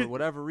because for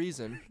whatever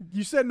reason.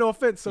 You said no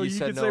offense, so you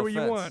can say what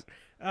you want.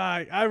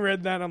 I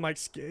read that, and I'm like,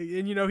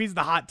 and he's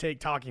the hot take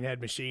talking head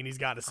machine. He's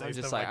got to say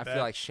stuff like that. I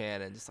feel like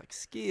Shannon, just like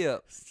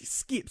skip,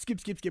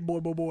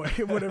 boy,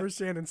 whatever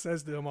Shannon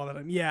says to him all the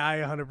time. Yeah, I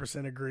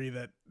 100% agree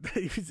that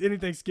if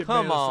anything Skip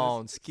Bayless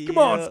Come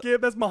on,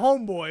 Skip, that's my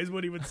homeboy is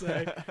what he would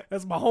say.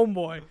 That's my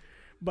homeboy.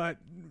 But,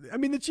 I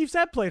mean, the Chiefs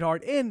have played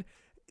hard, and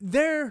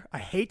I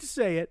hate to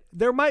say it,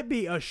 there might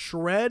be a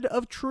shred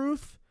of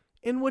truth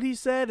in what he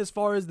said as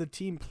far as the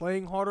team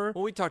playing harder.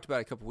 Well, we talked about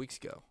it a couple weeks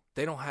ago.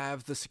 They don't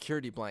have the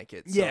security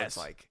blanket, so yes. It's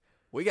like,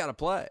 we got to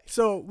play.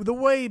 So the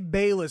way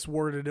Bayless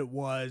worded it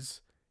was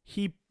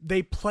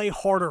they play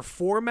harder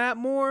for Matt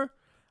Moore.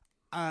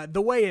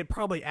 The way it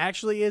probably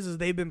actually is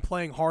they've been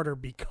playing harder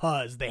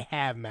because they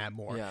have Matt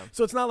Moore. Yeah.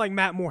 So it's not like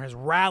Matt Moore has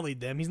rallied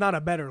them. He's not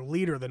a better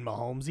leader than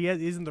Mahomes. He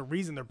isn't the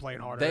reason they're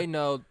playing harder. They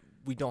know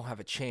we don't have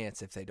a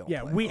chance if they don't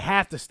play we hard.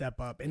 have to step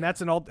up, and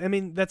that's an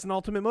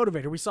ultimate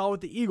motivator. We saw it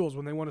with the Eagles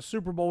when they won a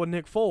Super Bowl with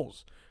Nick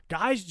Foles.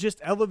 Guys just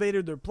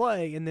elevated their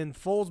play, and then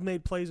Foles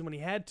made plays when he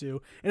had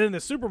to. And in the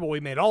Super Bowl, he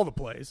made all the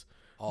plays.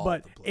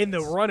 In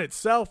the run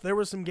itself, there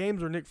were some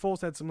games where Nick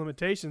Foles had some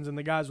limitations, and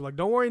the guys were like,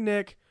 don't worry,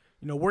 Nick.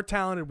 We're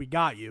talented. We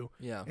got you.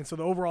 Yeah. And so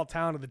the overall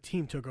talent of the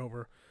team took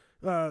over.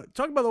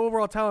 Talking about the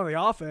overall talent of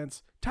the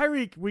offense,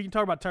 Tyreek, we can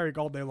talk about Tyreek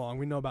all day long.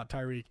 We know about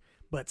Tyreek.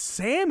 But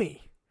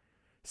Sammy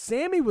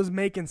was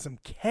making some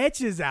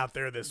catches out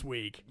there this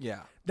week.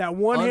 Yeah. That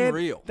one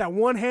Unreal.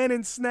 hand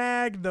and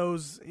snag,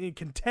 those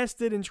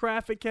contested in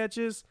traffic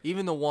catches.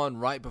 Even the one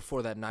right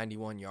before that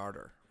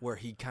 91-yarder where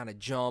he kind of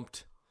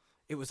jumped.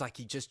 It was like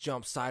he just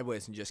jumped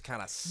sideways and just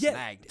kind of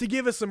snagged it. To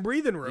give us some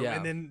breathing room. Yeah.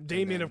 And then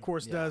Damien, of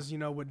course, does,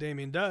 what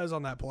Damien does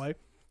on that play.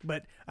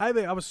 But I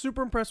was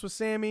super impressed with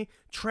Sammy.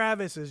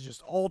 Travis is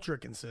just ultra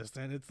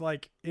consistent. It's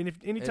like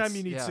anytime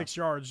you need 6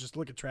 yards, just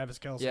look at Travis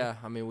Kelce. Yeah,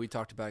 I mean, we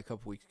talked about it a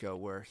couple weeks ago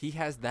where he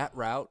has that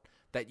route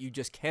that you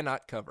just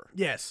cannot cover.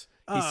 Yes.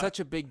 He's such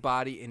a big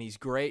body, and he's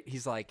great.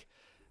 It's like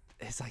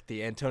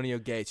the Antonio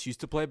Gates used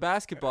to play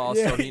basketball,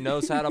 so he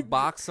knows how to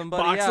box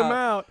somebody Box them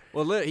out.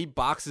 Well, he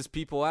boxes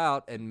people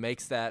out and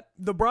makes that.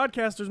 The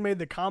broadcasters made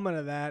the comment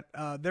of that.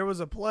 There was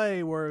a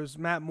play where it was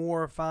Matt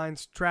Moore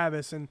finds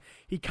Travis, and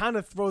he kind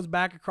of throws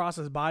back across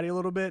his body a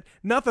little bit.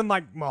 Nothing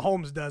like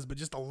Mahomes does, but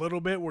just a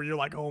little bit where you're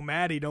like, oh,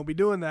 Matty, don't be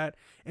doing that.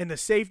 And the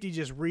safety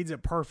just reads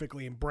it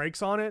perfectly and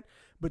breaks on it.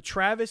 But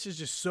Travis is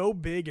just so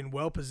big and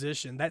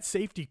well-positioned, that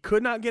safety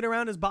could not get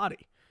around his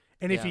body.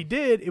 And if he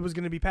did, it was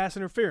going to be pass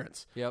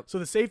interference. Yep. So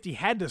the safety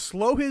had to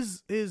slow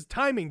his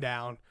timing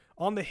down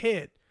on the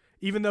hit,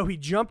 even though he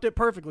jumped it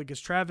perfectly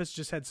because Travis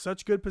just had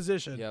such good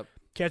position. Yep.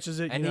 Catches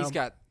it. And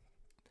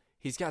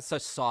he's got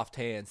such soft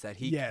hands that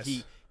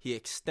he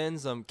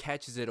extends them,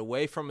 catches it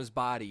away from his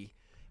body,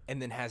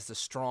 and then has the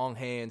strong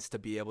hands to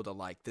be able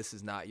to, this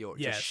is not yours.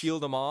 Yes. Just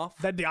shield him off.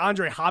 That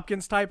DeAndre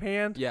Hopkins type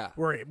hand. Yeah.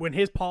 Where when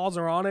his paws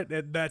are on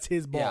it, that's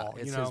his ball.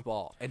 Yeah, it's his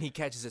ball. And he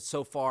catches it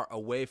so far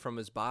away from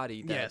his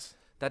body that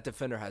that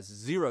defender has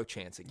zero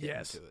chance of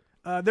getting to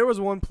it. There was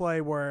one play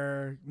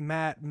where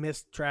Matt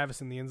missed Travis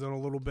in the end zone a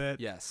little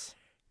bit. Yes.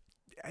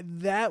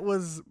 That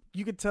was,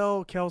 you could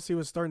tell Kelce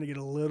was starting to get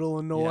a little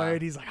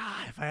annoyed. Yeah. He's like,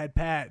 if I had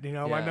Pat,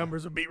 my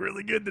numbers would be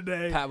really good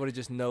today. Pat would have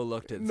just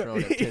no-looked it and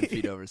thrown it 10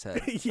 feet over his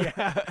head.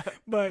 Yeah.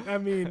 But, I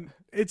mean,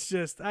 it's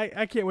just,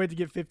 I can't wait to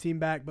get 15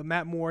 back, but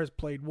Matt Moore has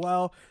played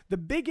well. The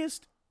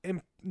biggest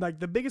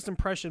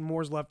impression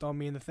Moore's left on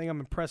me, and the thing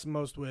I'm impressed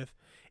most with,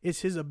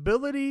 is his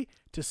ability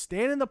to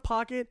stand in the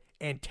pocket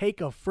and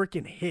take a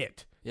freaking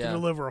hit to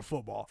deliver a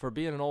football. For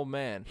being an old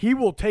man. He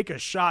will take a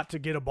shot to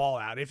get a ball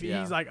out. If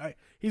he's like, I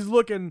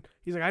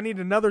need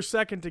another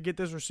second to get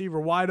this receiver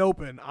wide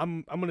open.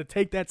 I'm going to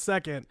take that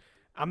second.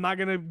 I'm not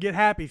going to get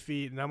happy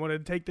feet, and I'm going to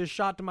take this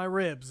shot to my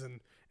ribs,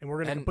 and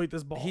we're going to complete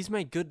this ball. He's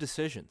made good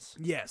decisions.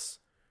 Yes.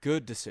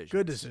 Good decisions.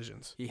 Good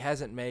decisions. He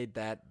hasn't made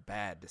that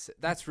bad decision.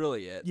 That's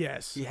really it.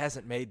 Yes. He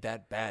hasn't made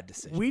that bad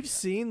decision. We've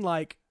seen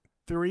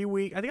 3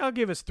 weeks. I think I'll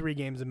give us 3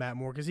 games of Matt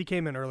Moore because he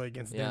came in early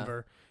against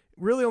Denver.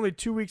 Really only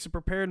 2 weeks of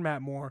prepared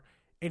Matt Moore.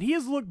 And he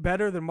has looked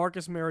better than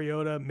Marcus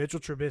Mariota, Mitchell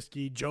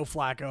Trubisky, Joe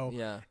Flacco.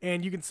 Yeah.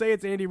 And you can say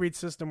it's Andy Reid's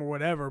system or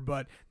whatever,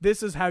 but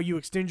this is how you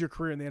extend your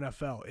career in the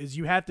NFL, is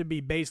you have to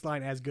be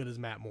baseline as good as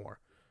Matt Moore.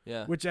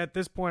 Yeah. Which at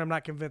this point I'm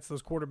not convinced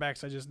those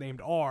quarterbacks I just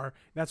named are.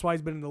 That's why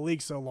he's been in the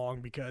league so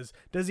long, because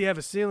does he have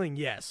a ceiling?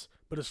 Yes.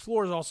 But his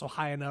floor is also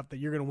high enough that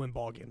you're going to win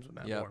ball games with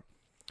Matt Moore.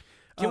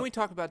 Can we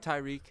talk about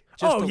Tyreek?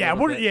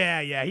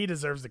 Yeah, he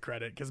deserves the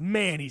credit because,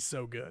 man, he's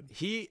so good.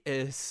 He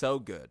is so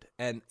good.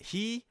 And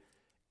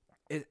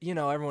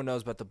everyone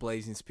knows about the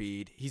blazing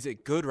speed. He's a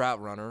good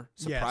route runner,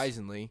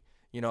 surprisingly.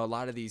 Yes. A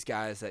lot of these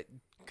guys that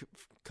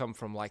come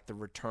from the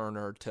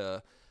returner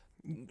to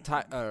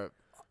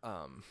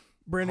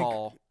Brandon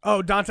Hall.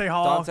 Oh, Dante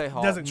Hall.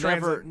 Doesn't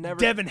never, translate.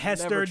 Devin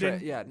Hester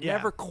didn't.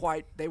 Never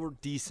quite. They were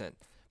decent,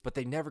 but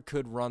they never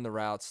could run the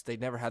routes. They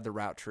never had the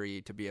route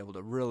tree to be able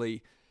to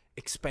really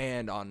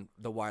expand on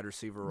the wide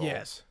receiver role.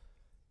 Yes.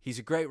 He's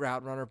a great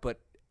route runner, but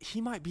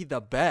he might be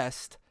the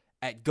best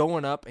at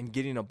going up and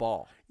getting a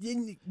ball.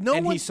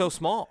 He's so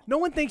small. No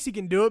one thinks he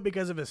can do it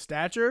because of his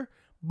stature,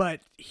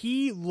 but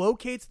he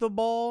locates the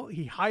ball,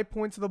 he high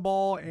points the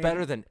ball.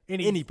 Better than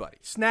anybody.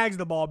 Snags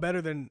the ball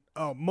better than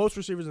most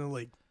receivers in the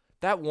league.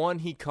 That one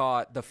he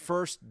caught, the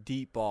first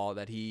deep ball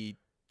that he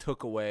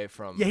took away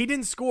from. Yeah, he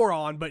didn't score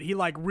on, but he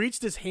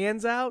reached his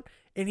hands out,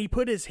 and he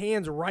put his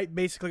hands right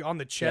basically on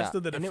the chest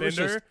of the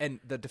defender. And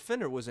the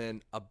defender was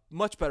in a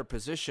much better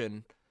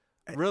position,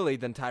 really,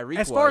 than Tyreek was.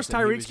 As far as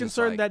Tyreek's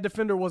concerned, that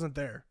defender wasn't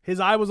there. His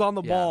eye was on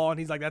the ball, and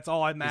he's like, that's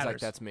all that matters. He's like,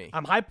 that's me.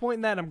 I'm high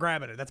pointing that, and I'm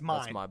grabbing it. That's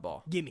mine. That's my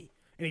ball. Gimme.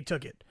 And he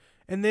took it.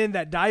 And then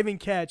that diving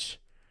catch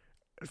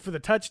for the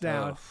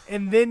touchdown,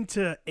 and then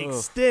to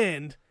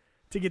extend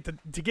to get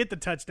the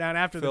touchdown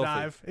after the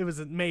dive. It was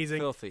amazing.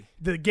 Filthy.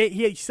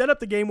 He set up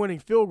the game-winning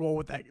field goal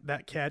with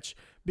that catch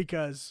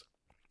because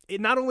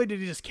not only did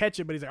he just catch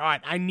it, but he's like, all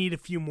right, I need a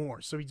few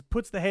more. So he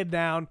puts the head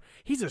down.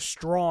 He's a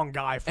strong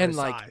guy for his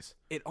size.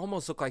 It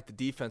almost looked like the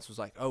defense was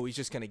like, oh, he's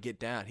just going to get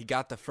down. He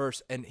got the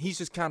first, and he's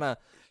just kind of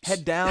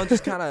head down,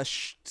 just kind of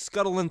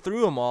scuttling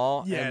through them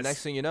all. Yes. And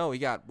next thing you know, he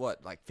got,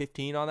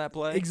 15 on that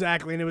play?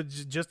 Exactly, and it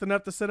was just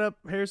enough to set up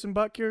Harrison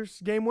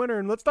Butker's game winner.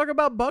 And let's talk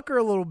about Butker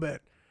a little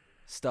bit.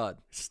 Stud.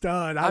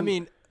 I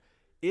mean,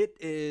 it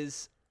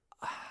is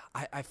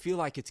I feel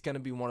like it's going to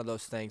be one of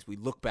those things we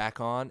look back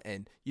on,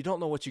 and you don't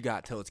know what you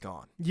got till it's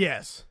gone.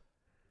 Yes.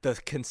 The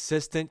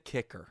consistent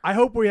kicker. I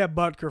hope we have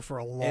Butker for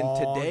a long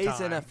time. In today's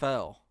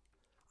NFL,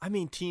 I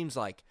mean, teams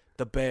like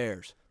the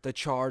Bears, the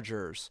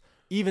Chargers,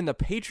 even the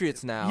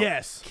Patriots now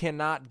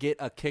cannot get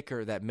a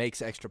kicker that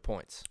makes extra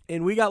points.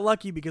 And we got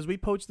lucky because we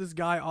poached this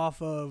guy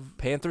off of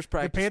Panthers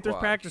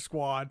practice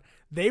squad.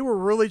 They were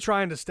really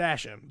trying to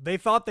stash him. They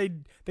thought they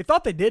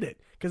did it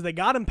because they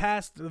got him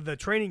past the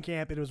training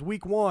camp, and it was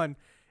week 1,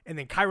 and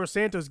then Cairo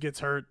Santos gets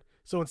hurt.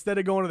 So instead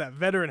of going to that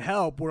veteran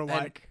help, we're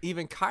like,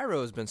 even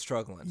Cairo has been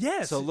struggling.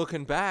 Yes. So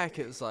looking back,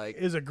 it was like,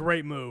 is a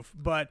great move.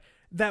 But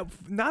that,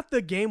 not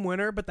the game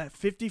winner, but that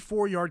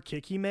 54-yard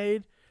kick he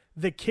made,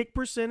 the kick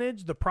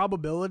percentage, the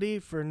probability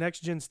for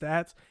next gen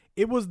stats,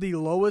 it was the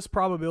lowest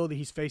probability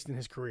he's faced in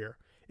his career.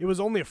 It was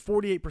only a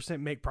 48%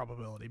 make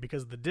probability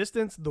because of the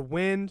distance, the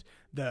wind,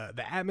 the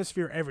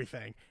atmosphere,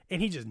 everything.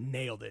 And he just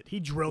nailed it.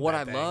 He drilled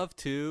that thing. What I love,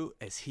 too,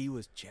 is he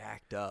was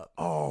jacked up.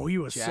 Oh, he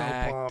was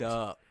jacked so pumped.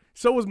 Up.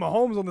 So was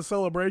Mahomes on the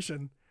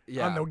celebration.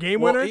 Yeah. On the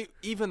game winner.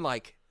 Even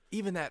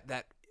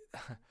that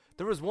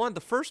there was one, the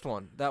first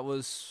one, that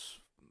was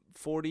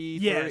 40,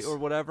 30 or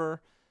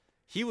whatever.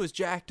 He was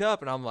jacked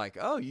up, and I'm like,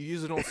 oh, you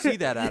usually don't see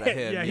that out of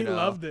him. Yeah, he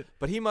loved it.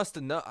 But he must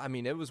have known. I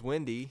mean, it was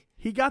windy.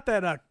 He got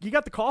that. He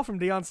got the call from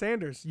Deion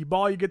Sanders. You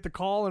ball, you get the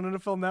call on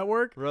NFL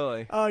Network.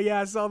 Really? Oh yeah,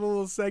 I saw the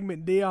little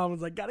segment. Deion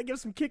was like, "Got to give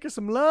some kickers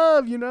some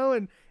love,"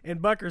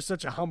 And Butker's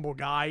such a humble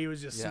guy. He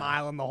was just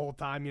smiling the whole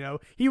time.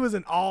 He was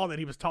in awe that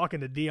he was talking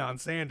to Deion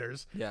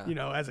Sanders. Yeah.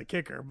 As a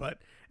kicker. But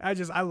I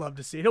love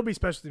to see it. He'll be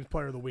special teams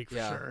player of the week for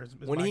sure.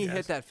 Is when he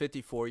hit that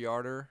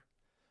 54-yarder.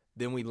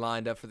 Then we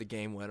lined up for the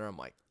game winner. I'm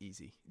like,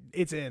 easy.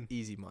 It's in.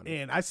 Easy money.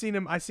 And I seen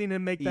him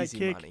make that easy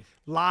kick money.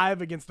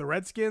 Live against the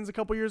Redskins a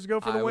couple years ago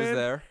for the win. I was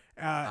there.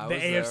 The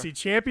AFC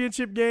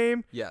Championship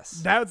game.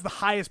 Yes. That was the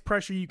highest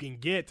pressure you can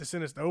get to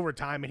send us to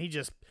overtime, and he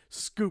just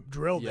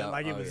drilled it.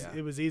 Like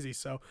it was easy.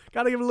 So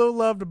got to give a little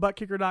love to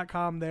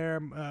buttkicker.com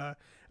there.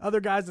 Other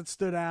guys that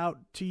stood out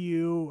to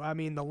you, I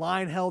mean, the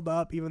line held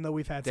up even though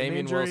we've had some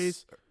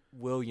injuries.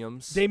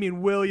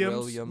 Damian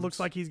Williams looks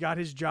like he's got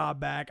his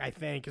job back, I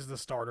think, as the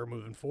starter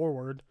moving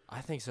forward.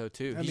 I think so,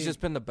 too. He's just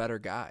been the better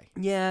guy.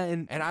 Yeah.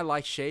 And I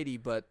like Shady,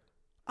 but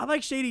I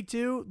like Shady,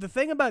 too. The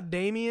thing about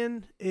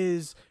Damian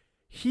is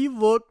he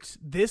looked,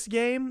 this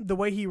game, the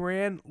way he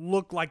ran,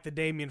 looked like the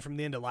Damian from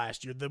the end of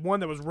last year, the one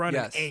that was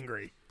running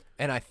angry.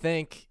 And I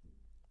think,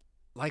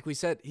 like we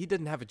said, he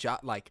didn't have a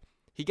job.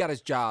 He got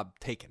his job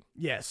taken.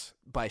 Yes.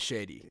 By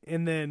Shady.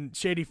 And then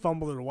Shady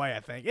fumbled it away, I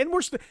think. And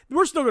we're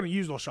still going to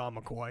use LaShawn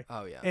McCoy.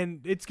 Oh, yeah.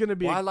 And it's going to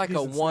be I like a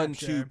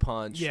 1-2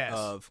 punch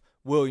of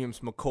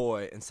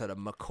Williams-McCoy instead of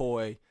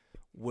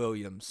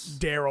McCoy-Williams.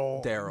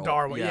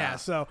 Darwin. Yeah.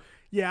 So,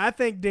 I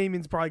think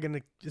Damian's probably going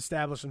to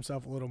establish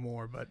himself a little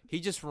more. But he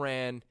just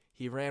ran.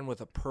 He ran with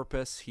a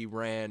purpose. He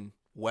ran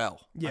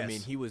well. Yes. I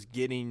mean, he was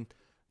getting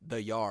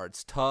the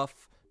yards.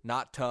 Tough,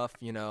 not tough,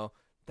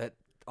 that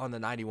on the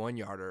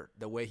 91-yarder,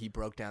 the way he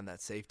broke down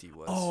that safety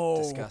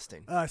was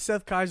disgusting.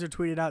 Seth Kaiser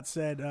tweeted out,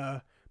 said,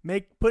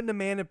 putting a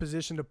man in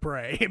position to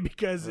pray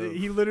because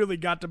he literally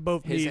got to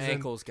both knees. His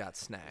ankles got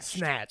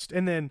snatched.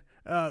 And then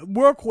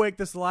real quick,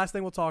 this is the last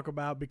thing we'll talk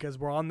about because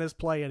we're on this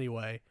play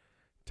anyway.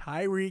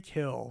 Tyreek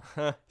Hill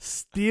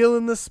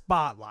stealing the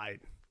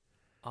spotlight.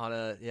 On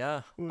a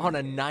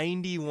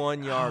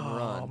 91-yard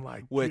run,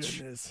 my which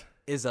goodness.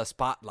 Is a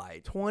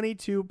spotlight.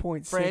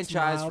 22.6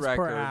 franchise miles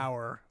record per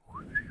hour.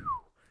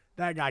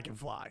 That guy can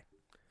fly.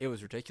 It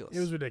was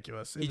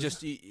ridiculous. He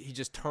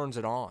just turns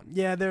it on.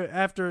 Yeah,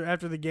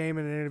 after the game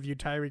in an interview,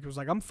 Tyreek was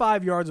like, "I'm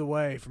 5 yards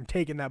away from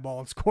taking that ball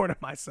and scoring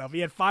it myself." He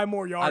had 5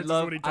 more yards.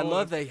 I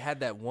love they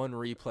had that one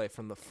replay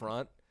from the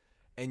front,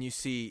 and you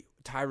see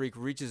Tyreek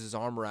reaches his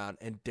arm around,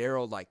 and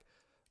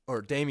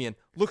Damian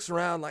looks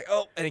around like,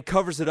 oh, and he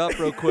covers it up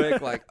real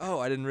quick, like, oh,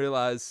 I didn't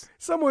realize.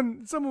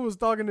 Someone was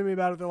talking to me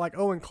about it. They're like,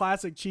 oh, in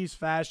classic Chiefs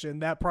fashion,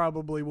 that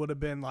probably would have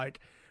been like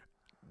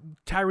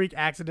Tyreek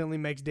accidentally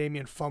makes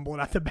Damian fumble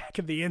at the back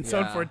of the end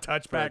zone for a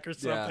touchback or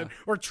something,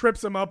 or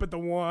trips him up at the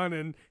 1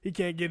 and he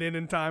can't get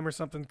in time or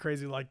something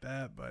crazy like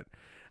that. But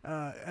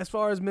as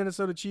far as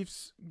Minnesota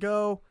Chiefs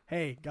go,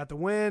 hey, got the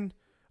win.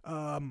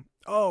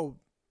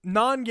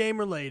 Non-game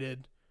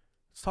related,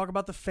 let's talk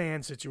about the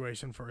fan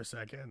situation for a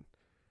second.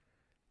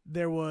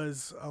 There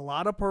was a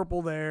lot of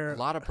purple there. A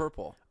lot of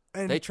purple.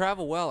 And they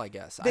travel well, I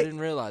guess. I didn't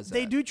realize that.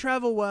 They do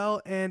travel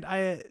well, and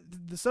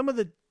some of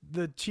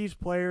the Chiefs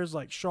players,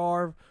 like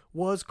Sharv,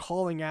 was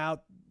calling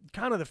out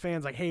kind of the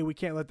fans like, hey, we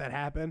can't let that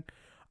happen.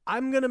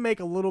 I'm going to make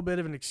a little bit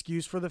of an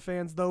excuse for the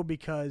fans, though,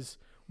 because,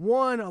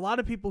 one, a lot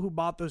of people who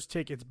bought those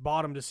tickets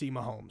bought them to see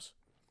Mahomes.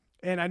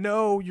 And I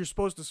know you're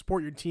supposed to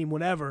support your team,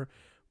 whatever,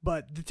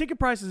 but the ticket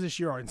prices this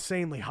year are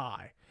insanely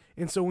high.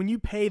 And so when you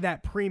pay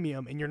that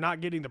premium and you're not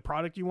getting the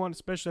product you want,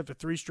 especially after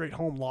 3 straight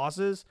home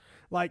losses,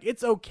 like,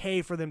 it's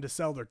okay for them to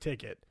sell their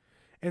ticket.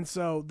 And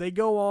so they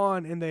go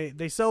on and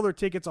they sell their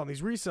tickets on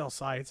these resale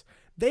sites.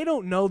 They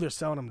don't know they're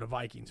selling them to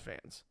Vikings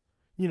fans.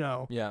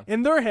 Yeah.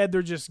 In their head,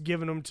 they're just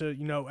giving them to,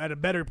 at a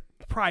better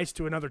price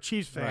to another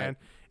Chiefs fan. Right.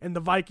 And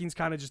the Vikings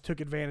kind of just took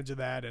advantage of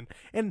that.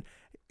 And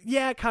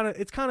yeah,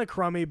 it's kind of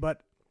crummy,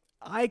 but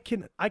I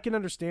can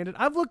understand it.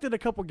 I've looked at a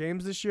couple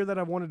games this year that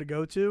I wanted to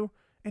go to,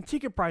 and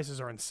ticket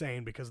prices are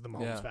insane because of the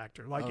Mahomes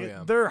factor.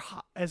 They're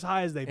as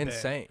high as they've been.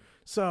 Insane.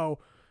 So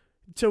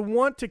to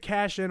want to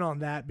cash in on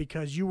that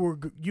because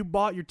you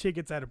bought your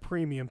tickets at a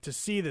premium to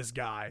see this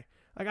guy,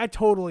 like, I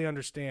totally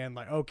understand.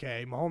 Like,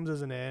 okay, Mahomes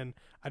isn't in.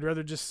 I'd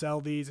rather just sell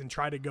these and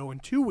try to go in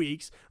 2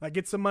 weeks, like,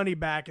 get some money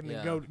back and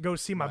then go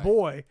see my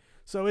boy.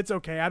 So it's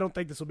okay. I don't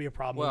think this will be a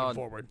problem moving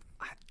forward.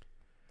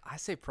 I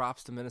say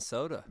props to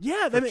Minnesota.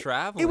 Yeah, for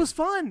traveling. It was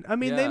fun. I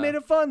mean, they made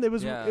it fun. It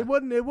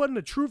wasn't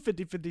a true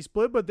 50-50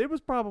 split, but there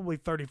was probably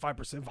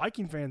 35%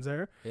 Viking fans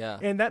there. Yeah,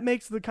 and that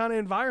makes the kind of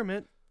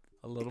environment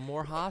a little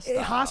more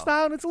hostile.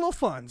 Hostile, and it's a little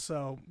fun.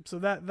 So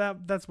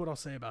that's what I'll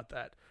say about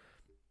that.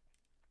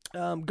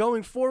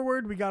 Going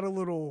forward, we got a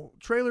little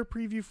trailer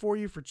preview for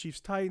you for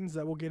Chiefs Titans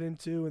that we'll get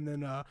into, and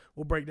then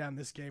we'll break down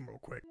this game real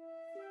quick.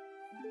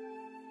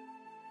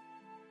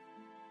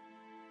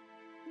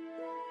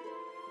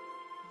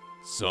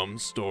 Some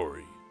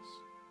stories,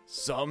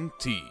 some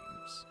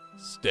teams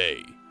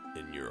stay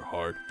in your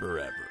heart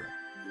forever.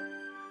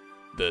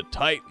 The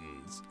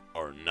Titans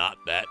are not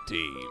that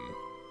team.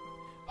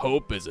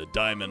 Hope is a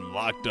diamond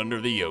locked under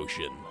the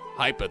ocean.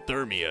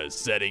 Hypothermia is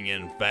setting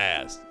in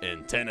fast,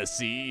 and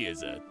Tennessee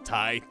is a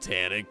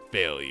titanic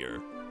failure.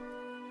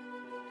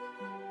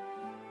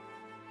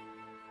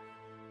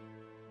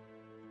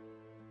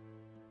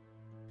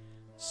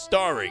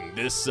 Starring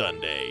this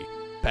Sunday,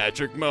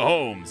 Patrick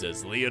Mahomes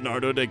as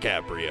Leonardo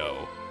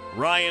DiCaprio,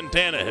 Ryan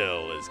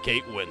Tannehill as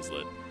Kate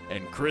Winslet,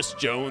 and Chris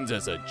Jones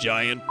as a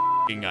giant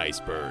f***ing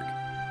iceberg.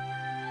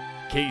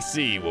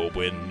 KC will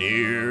win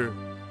near,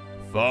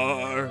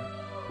 far,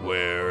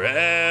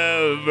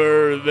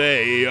 wherever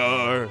they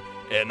are,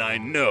 and I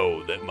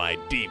know that my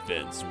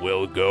defense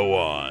will go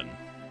on.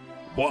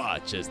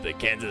 Watch as the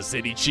Kansas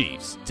City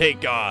Chiefs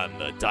take on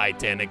the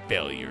Titanic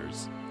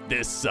failures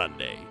this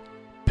Sunday.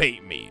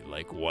 Paint me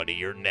like one of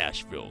your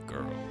Nashville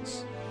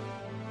girls.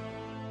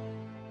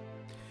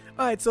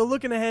 All right, so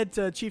looking ahead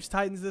to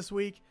Chiefs-Titans this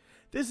week,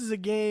 this is a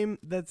game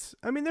there's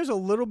a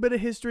little bit of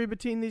history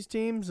between these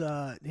teams.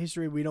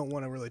 History we don't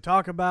want to really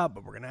talk about,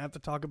 but we're going to have to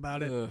talk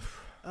about it.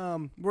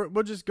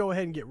 We'll just go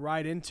ahead and get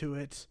right into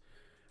it.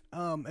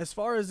 As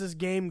far as this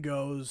game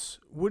goes,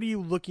 what are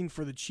you looking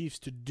for the Chiefs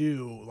to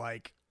do?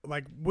 Like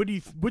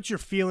what's your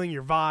feeling,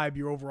 your vibe,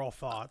 your overall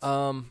thoughts?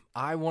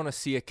 I want to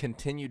see a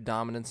continued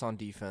dominance on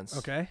defense.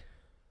 Okay.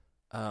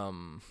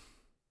 And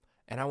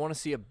I want to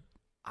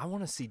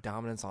see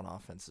dominance on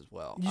offense as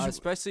well,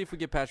 especially if we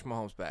get Patrick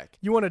Mahomes back.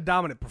 You want a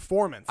dominant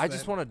performance. I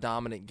just want a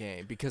dominant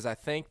game because I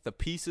think the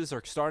pieces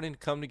are starting to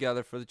come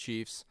together for the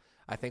Chiefs.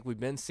 I think we've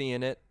been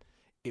seeing it.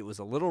 It was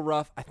a little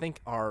rough. I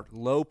think our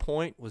low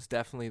point was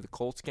definitely the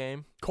Colts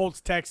game.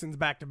 Colts-Texans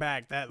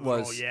back-to-back. That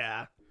was,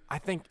 yeah. I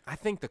think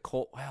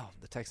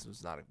the Texans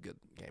was not a good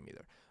game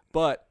either.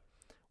 But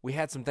we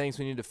had some things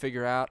we need to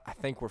figure out. I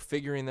think we're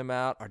figuring them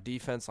out. Our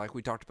defense, like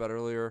we talked about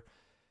earlier,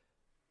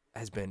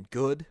 has been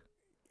good.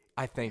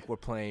 I think we're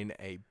playing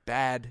a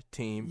bad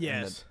team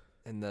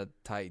in the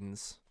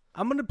Titans.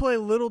 I'm going to play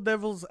little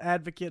devil's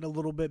advocate a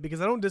little bit because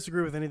I don't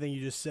disagree with anything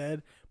you just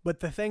said. But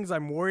the things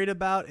I'm worried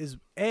about is,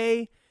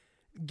 A,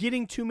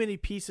 getting too many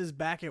pieces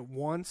back at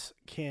once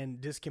can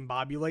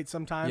discombobulate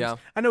sometimes. Yeah.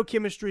 I know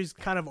chemistry is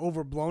kind of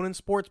overblown in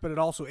sports, but it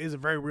also is a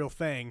very real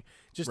thing.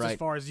 Just Right. as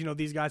far as,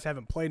 these guys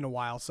haven't played in a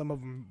while, some of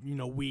them,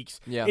 weeks.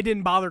 Yeah. It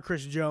didn't bother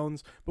Chris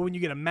Jones, but when you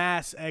get a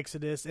mass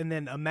exodus and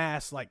then a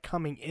mass like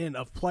coming in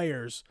of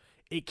players,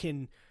 it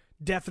can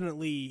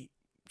definitely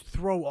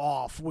throw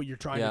off what you're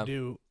trying Yeah. to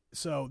do.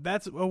 So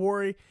that's a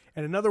worry.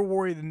 And another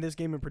worry in this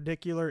game in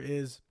particular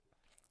is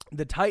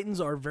the Titans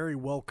are very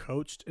well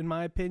coached, in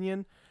my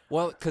opinion.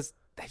 Well, because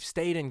they've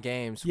stayed in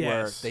games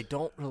where Yes. they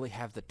don't really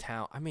have the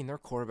talent. I mean, their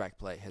quarterback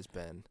play has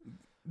been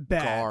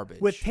Bad. garbage.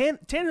 With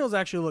Tannehill's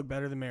actually looked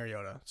better than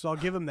Mariota, so I'll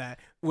give him that.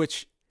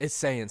 which is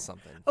saying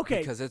something. Okay.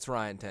 Because it's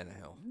Ryan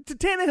Tannehill. To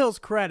Tannehill's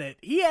credit,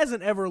 he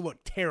hasn't ever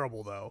looked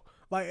terrible, though.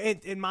 Like,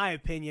 in my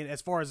opinion,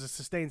 as far as a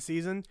sustained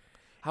season.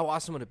 How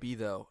awesome would it be,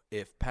 though,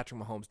 if Patrick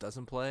Mahomes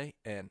doesn't play,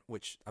 and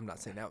which I'm not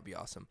saying that would be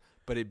awesome,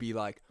 but it'd be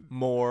like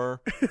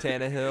more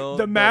Tannehill.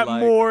 The Matt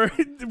like Moore,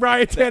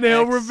 Ryan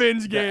Tannehill ex-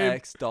 revenge the game.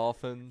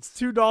 ex-Dolphins.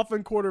 2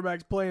 Dolphin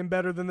quarterbacks playing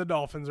better than the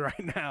Dolphins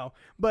right now.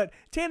 But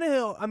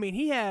Tannehill, I mean,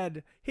 he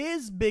had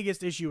his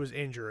biggest issue was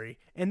injury,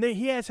 and then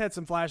he has had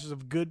some flashes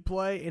of good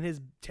play, and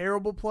his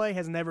terrible play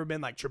has never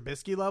been like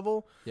Trubisky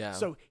level. Yeah.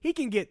 So he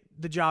can get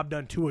the job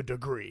done to a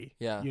degree.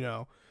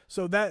 Yeah.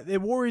 So that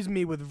it worries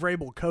me with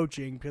Vrabel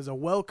coaching because a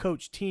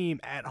well-coached team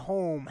at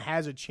home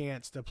has a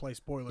chance to play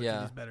spoiler to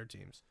these better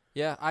teams.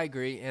 Yeah, I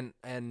agree.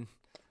 And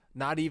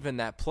not even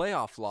that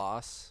playoff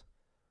loss.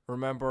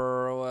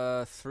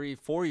 Remember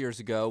 3-4 years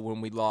ago when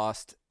we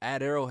lost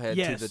at Arrowhead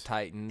to the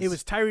Titans? It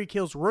was Tyreek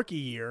Hill's rookie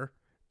year.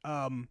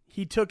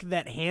 He took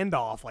that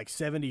handoff like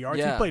 70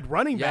 yards. He played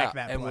running back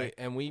that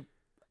play.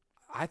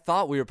 I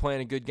thought we were playing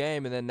a good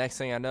game, and then next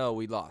thing I know,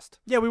 we lost.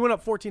 Yeah, we went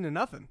up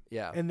 14-0.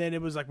 Yeah. And then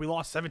it was like we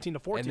lost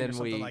 17-14 and then or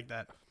something like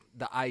that.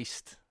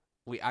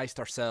 We iced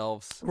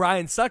ourselves.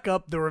 Ryan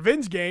Suckup, the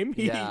revenge game.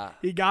 He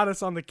got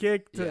us on the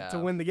kick to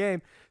win the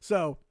game.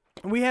 So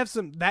we have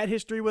that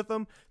history with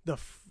him. The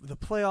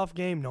playoff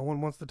game no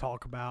one wants to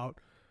talk about.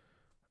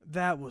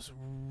 That was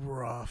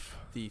rough.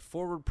 The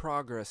forward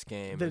progress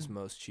game, as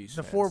most Chiefs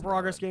fans forward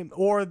progress know it. game,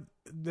 or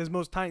as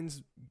most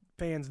Titans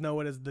fans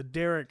know it as the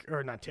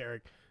not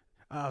Derek.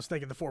 I was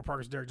thinking the forward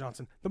progress Derek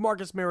Johnson. The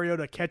Marcus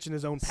Mariota catching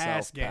his own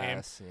pass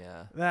game.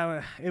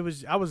 Yeah. I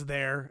was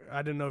there.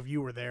 I didn't know if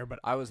you were there, but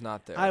I was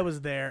not there. I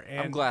was there. And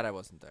I'm glad I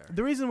wasn't there.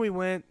 The reason we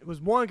went was,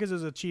 one, because it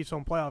was a Chiefs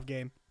home playoff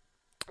game,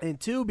 and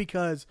two,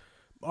 because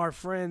our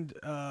friend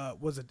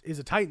is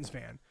a Titans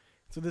fan.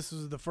 So this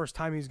was the first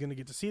time he's going to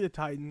get to see the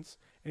Titans,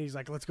 and he's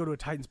like, let's go to a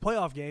Titans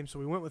playoff game. So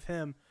we went with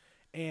him,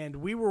 and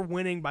we were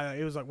winning by,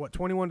 it was like,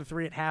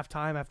 21-3 at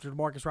halftime after the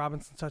Marcus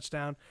Robinson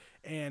touchdown,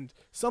 and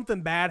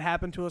something bad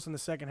happened to us in the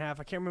second half.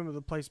 I can't remember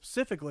the play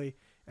specifically,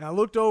 and I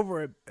looked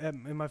over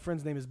and my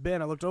friend's name is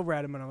Ben. I looked over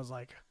at him, and I was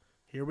like,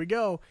 here we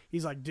go.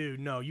 He's like, dude,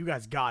 no, you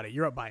guys got it.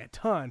 You're up by a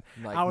ton.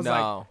 I was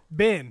like,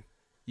 Ben,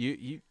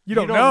 You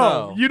don't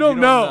know. You don't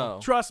know.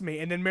 Trust me.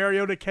 And then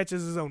Mariota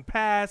catches his own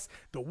pass.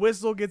 The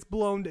whistle gets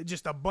blown.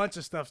 Just a bunch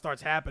of stuff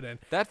starts happening.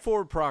 That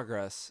forward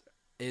progress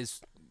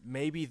is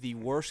maybe the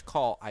worst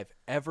call I've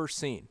ever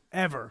seen.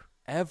 Ever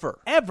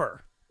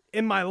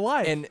in my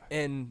life.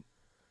 And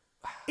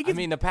I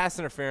mean, the pass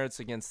interference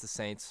against the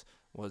Saints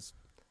was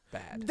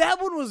bad.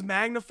 That one was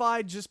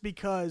magnified just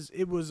because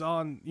it was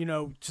on,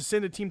 to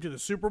send a team to the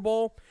Super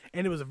Bowl,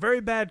 and it was a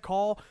very bad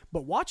call.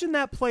 But watching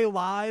that play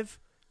live,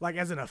 like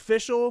as an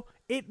official,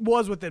 it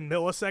was within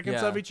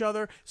milliseconds of each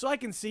other. So I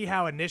can see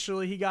how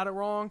initially he got it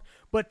wrong.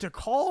 But to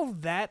call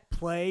that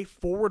play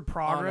forward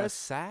progress on a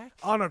sack?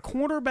 On a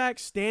cornerback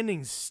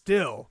standing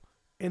still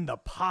in the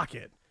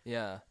pocket,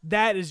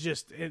 that is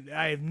just,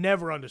 I have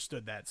never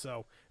understood that.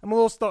 So I'm a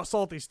little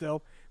salty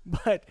still.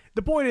 But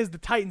the point is, the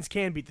Titans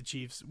can beat the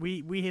Chiefs.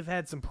 We have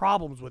had some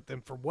problems with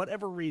them for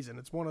whatever reason.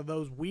 It's one of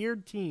those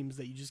weird teams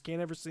that you just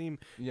can't ever seem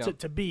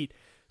to beat.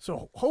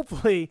 So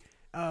hopefully,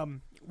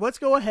 let's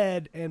go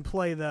ahead and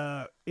play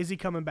is he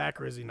coming back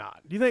or is he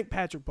not? Do you think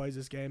Patrick plays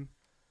this game?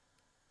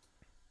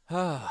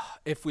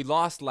 If we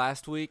lost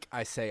last week,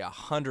 I say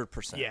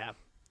 100%. Yeah.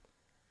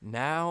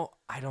 Now,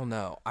 I don't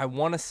know. I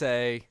want to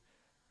say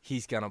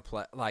he's going to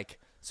play.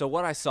 So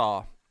what I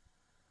saw,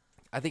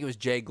 I think it was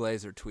Jay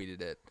Glazer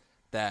tweeted it,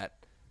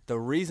 that the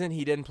reason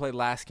he didn't play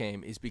last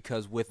game is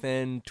because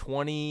within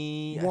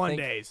 21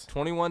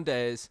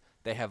 days,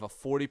 they have a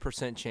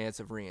 40% chance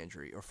of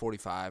re-injury, or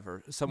 45,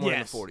 or somewhere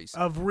in the 40s.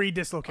 Of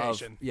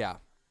redislocation. Yeah.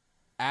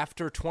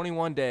 After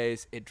 21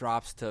 days, it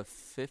drops to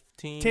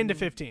 15. 10 to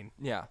 15.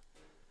 Yeah.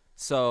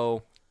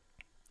 So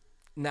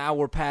now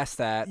we're past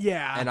that.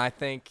 Yeah. And I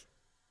think,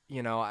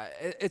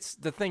 it's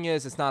the thing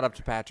is, it's not up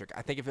to Patrick.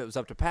 I think if it was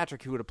up to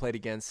Patrick, he would have played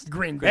against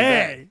Green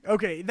Bay.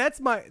 Okay, that's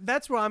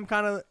where I'm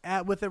kind of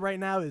at with it right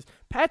now. Is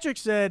Patrick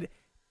said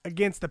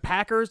against the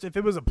Packers, if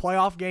it was a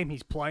playoff game,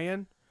 he's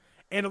playing.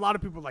 And a lot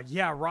of people are like,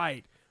 yeah,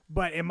 right.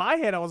 But in my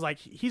head, I was like,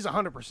 he's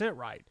 100%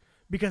 right.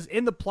 Because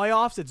in the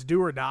playoffs, it's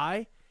do or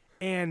die.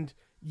 And,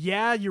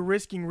 yeah, you're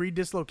risking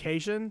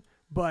redislocation,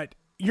 but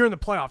you're in the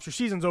playoffs. Your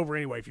season's over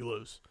anyway if you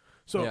lose.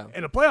 So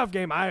in a playoff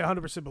game, I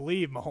 100%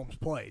 believe Mahomes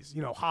plays.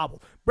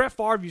 Hobble. Brett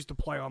Favre used to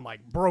play on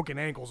broken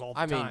ankles all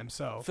the time.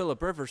 So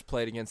Phillip Rivers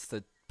played against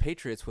the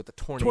Patriots with a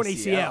torn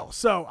ACL.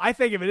 So I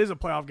think if it is a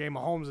playoff game,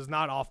 Mahomes is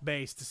not off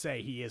base to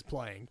say he is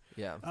playing.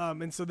 Yeah.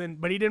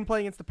 But he didn't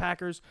play against the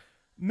Packers.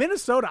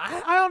 Minnesota,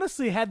 I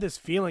honestly had this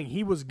feeling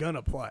he was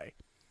gonna play,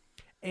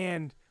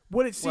 and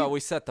what it seemed. Well, we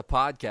set the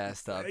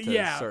podcast up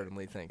to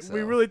certainly think so.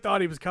 We really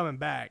thought he was coming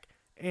back,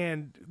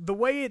 and the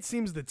way it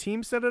seems the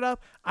team set it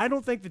up, I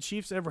don't think the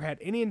Chiefs ever had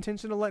any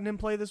intention of letting him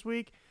play this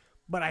week,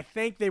 but I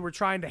think they were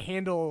trying to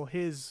handle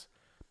his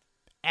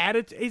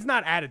attitude. He's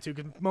not attitude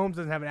because Mahomes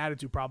doesn't have an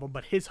attitude problem,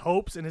 but his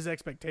hopes and his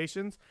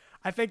expectations.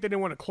 I think they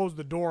didn't want to close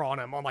the door on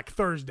him on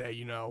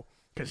Thursday,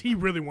 because he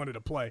really wanted to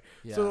play.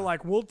 Yeah. So they're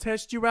like, we'll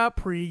test you out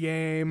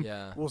pregame.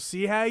 Yeah. We'll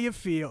see how you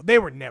feel. They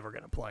were never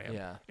going to play him.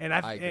 Yeah. And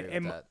I agree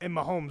with that. And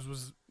Mahomes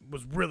was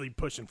really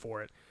pushing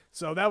for it.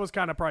 So that was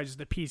kind of probably just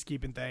a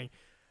peacekeeping thing.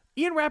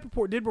 Ian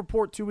Rappaport did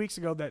report 2 weeks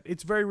ago that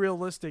it's very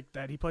realistic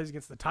that he plays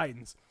against the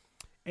Titans.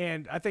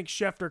 And I think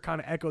Schefter kind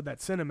of echoed that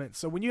sentiment.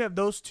 So when you have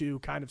those two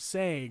kind of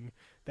saying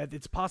that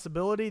it's a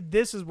possibility,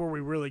 this is where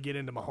we really get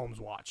into Mahomes'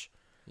 watch.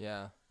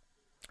 Yeah.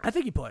 I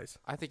think he plays.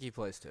 I think he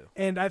plays too.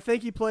 And I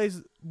think he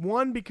plays,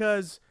 one,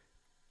 because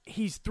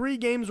he's 3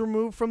 games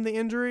removed from the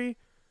injury,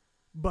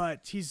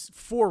 but he's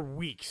 4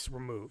 weeks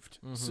removed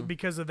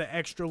because of the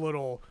extra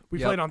little – we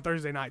played on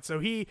Thursday night.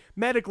 So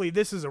medically,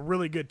 this is a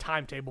really good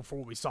timetable for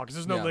what we saw because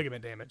there's no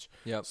ligament damage.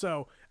 Yep.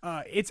 So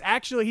it's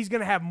actually – he's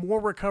going to have more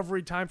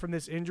recovery time from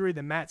this injury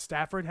than Matt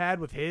Stafford had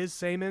with his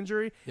same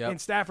injury. Yep.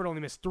 And Stafford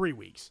only missed 3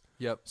 weeks.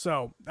 Yep.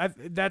 So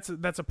that's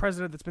a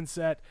precedent that's been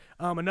set.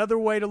 Another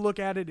way to look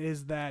at it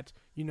is that,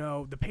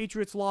 the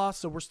Patriots lost,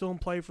 so we're still in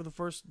play for the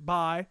first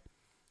bye.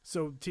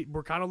 So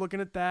we're kind of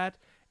looking at that.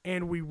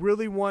 And we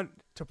really want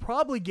to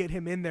probably get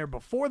him in there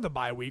before the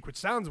bye week, which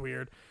sounds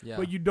weird,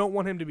 but you don't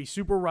want him to be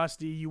super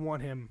rusty. You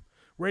want him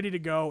ready to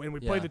go. And we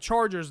play the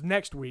Chargers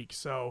next week.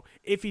 So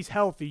if he's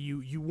healthy,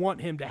 you want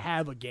him to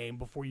have a game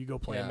before you go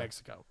play in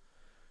Mexico.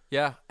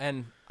 Yeah,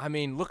 and,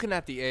 looking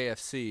at the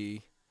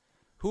AFC –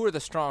 who are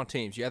the strong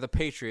teams? You have the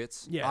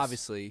Patriots,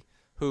 obviously,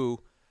 who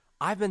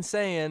I've been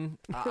saying,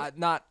 I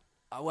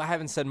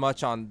haven't said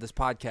much on this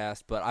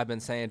podcast, but I've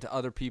been saying to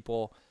other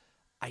people,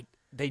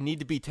 they need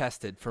to be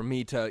tested for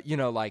me to,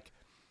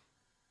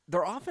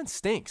 their offense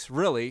stinks,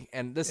 really,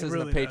 and this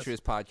isn't a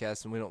Patriots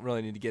podcast, and we don't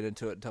really need to get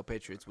into it until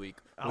Patriots week,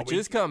 which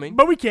is coming.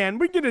 But we can.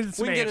 We can get into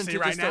some AFC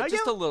right now.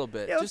 Just a little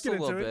bit. Just a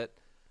little bit.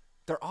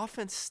 Their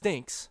offense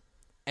stinks,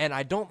 and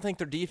I don't think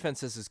their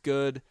defense is as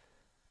good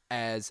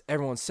as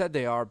everyone said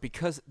they are,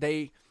 because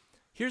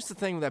here's the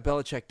thing that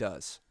Belichick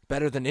does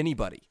better than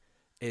anybody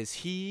is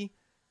he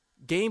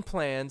game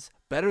plans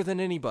better than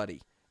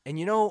anybody.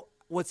 And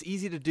what's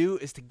easy to do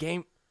is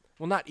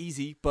not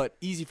easy, but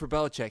easy for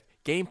Belichick,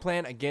 game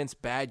plan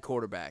against bad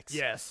quarterbacks.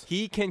 Yes.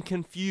 He can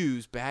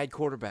confuse bad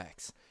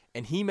quarterbacks,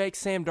 and he makes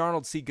Sam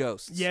Darnold see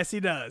ghosts. Yes,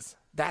 he does.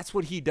 That's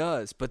what he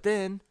does. But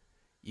then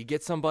you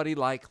get somebody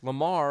like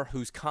Lamar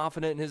who's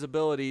confident in his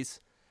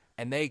abilities,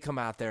 and they come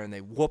out there and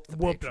they whoop the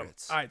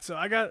Patriots. All right, so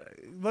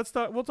we'll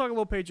talk a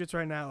little Patriots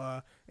right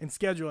now in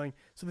scheduling.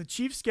 So the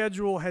Chiefs'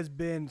 schedule has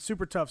been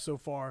super tough so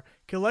far.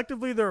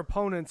 Collectively, their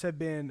opponents have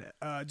been,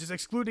 just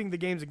excluding the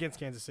games against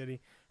Kansas City,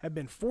 have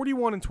been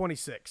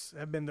 41-26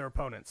 have been their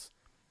opponents.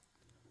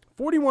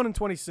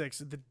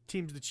 41-26 the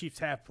teams the Chiefs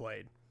have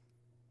played.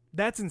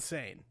 That's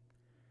insane.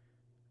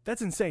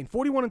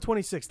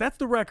 41-26. That's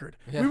the record.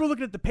 Yeah. We were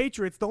looking at the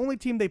Patriots. The only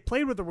team they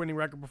played with a winning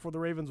record before the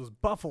Ravens was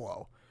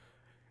Buffalo.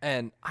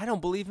 And I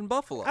don't believe in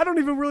Buffalo. I don't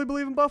even really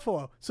believe in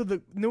Buffalo. So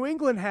the New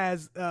England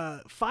has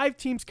 5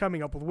 teams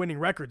coming up with winning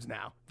records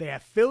now. They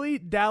have Philly,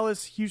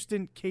 Dallas,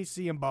 Houston,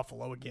 KC, and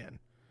Buffalo again.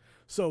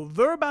 So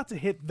they're about to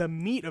hit the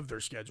meat of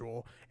their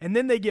schedule, and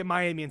then they get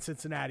Miami and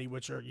Cincinnati,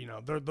 which are,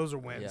 those are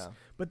wins. Yeah.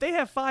 But they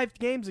have 5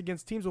 games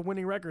against teams with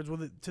winning records.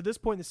 Well, to this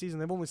point in the season,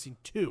 they've only seen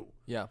 2.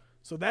 Yeah.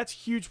 So that's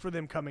huge for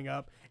them coming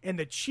up. And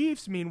the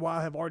Chiefs,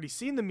 meanwhile, have already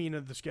seen the mean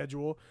of the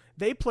schedule.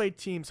 They played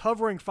teams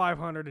hovering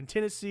 500 in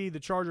Tennessee, the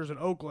Chargers, and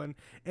Oakland.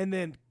 And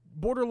then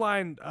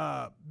borderline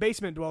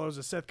basement dwellers,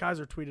 as Seth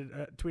Kaiser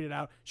tweeted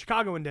out,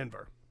 Chicago and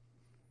Denver.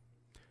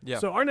 Yeah.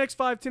 So our next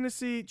 5,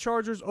 Tennessee,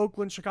 Chargers,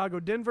 Oakland, Chicago,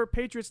 Denver.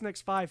 Patriots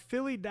next 5,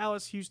 Philly,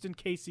 Dallas, Houston,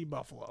 KC,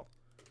 Buffalo.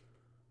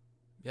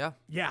 Yeah.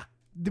 Yeah.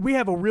 We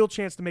have a real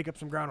chance to make up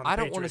some ground on the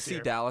Patriots. I don't want to see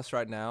Dallas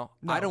right now.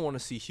 No. I don't want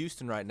to see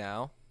Houston right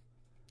now.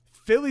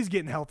 Philly's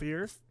getting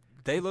healthier.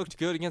 They looked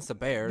good against the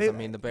Bears.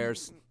 The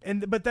Bears.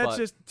 But that's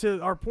just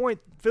to our point.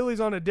 Philly's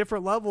on a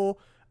different level.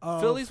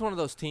 Philly's one of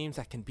those teams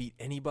that can beat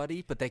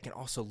anybody, but they can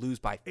also lose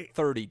by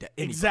 30 to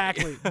anybody.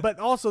 Exactly. But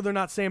also they're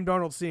not Sam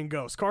Darnold seeing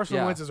ghosts.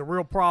 Carson Wentz is a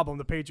real problem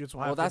the Patriots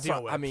will have to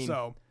deal with.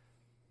 So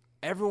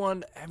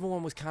everyone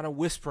was kind of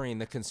whispering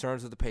the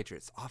concerns of the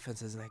Patriots.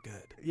 Offense isn't that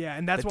good. Yeah,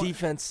 and that's the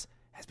defense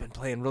has been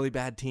playing really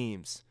bad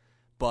teams,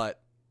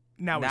 but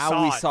now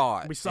we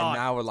saw it. And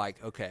now we're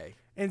like, okay.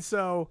 And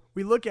so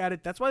we look at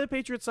it. That's why the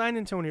Patriots signed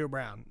Antonio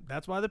Brown.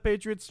 That's why the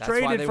Patriots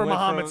traded for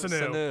Mohamed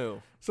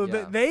Sanu. So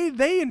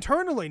they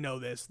internally know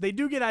this. They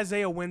do get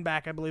Isaiah Wynn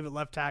back, I believe, at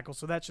left tackle,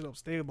 so that should help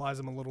stabilize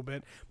them a little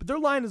bit. But their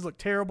line has looked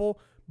terrible.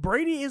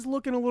 Brady is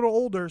looking a little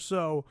older,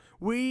 so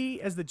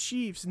we, as the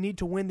Chiefs, need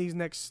to win these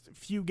next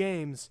few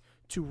games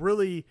to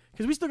really –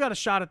 because we still got a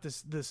shot at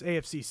this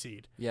AFC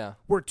seed. Yeah.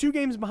 We're 2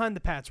 games behind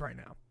the Pats right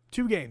now.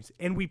 2 games,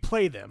 and we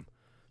play them.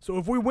 So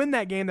if we win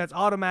that game, that's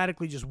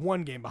automatically just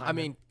 1 game behind them.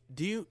 I mean,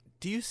 do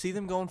you see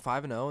them going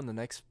 5-0 in the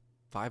next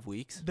 5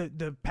 weeks?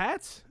 The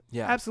Pats?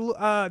 Yeah. Absolutely.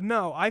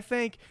 No, I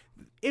think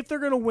if they're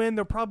going to win,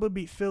 they'll probably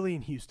beat Philly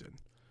and Houston.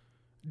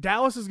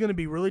 Dallas is going to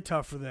be really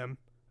tough for them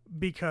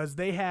because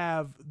they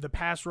have the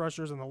pass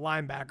rushers and the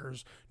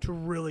linebackers to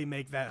really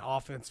make that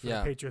offense for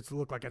the Patriots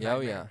look like a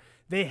nightmare. Yeah.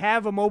 They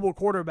have a mobile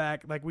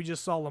quarterback, like we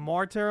just saw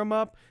Lamar tear him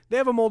up. They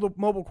have a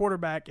mobile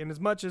quarterback, and as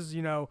much as,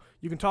 you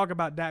can talk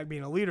about Dak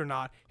being a lead or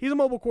not, he's a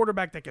mobile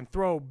quarterback that can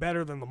throw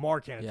better than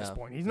Lamar can at this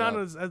point. He's not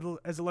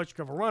as electric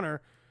of a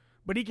runner,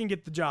 but he can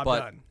get the job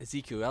done.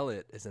 Ezekiel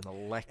Elliott is an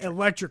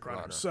electric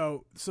runner.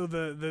 So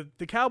the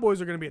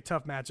Cowboys are going to be a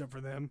tough matchup for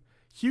them.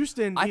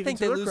 Houston, I think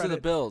they lose to the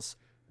Bills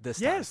this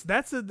time. Yes,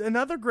 that's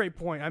another great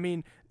point. I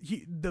mean,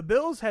 the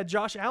Bills had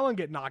Josh Allen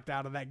get knocked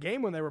out of that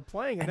game when they were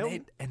playing,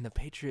 and the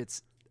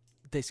Patriots.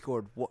 They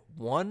scored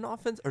one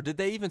offense, or did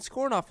they even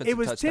score an offensive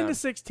touchdown? It was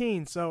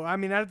 10-16. So I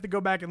mean, I have to go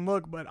back and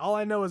look, but all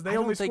I know is they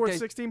only scored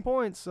 16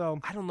 points. So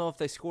I don't know if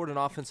they scored an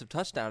offensive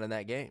touchdown in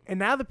that game. And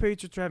now the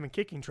Patriots are having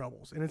kicking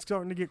troubles, and it's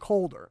starting to get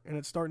colder, and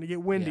it's starting to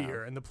get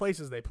windier in the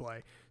places they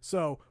play.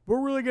 So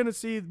we're really going to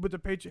see with the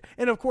Patriots,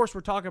 and of course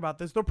we're talking about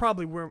this. They'll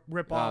probably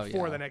rip off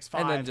 4 of the next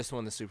 5, and then just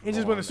win the Super Bowl. And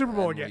just win the Super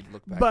Bowl again.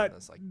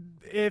 But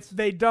if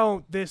they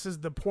don't, this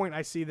is the point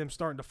I see them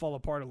starting to fall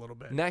apart a little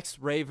bit. Next,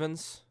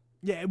 Ravens.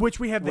 Yeah, which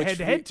we have the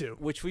head-to-head to.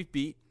 Which we've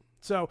beat.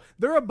 So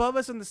they're above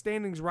us in the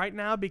standings right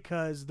now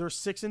because they're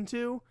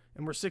 6-2,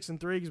 and we're 6-3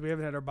 because we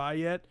haven't had our bye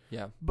yet.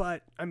 Yeah.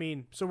 But, I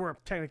mean, so we're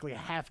technically a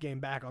half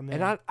game back on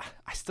them. And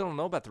I still don't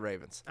know about the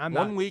Ravens.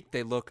 One week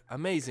they look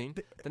amazing.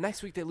 The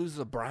next week they lose to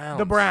the Browns.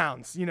 The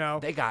Browns,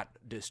 They got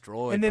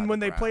destroyed. And then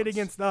when they played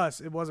against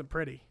us, it wasn't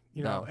pretty.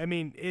 I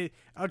mean,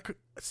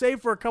 save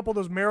for a couple of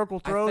those miracle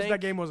throws,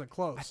 that game wasn't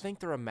close. I think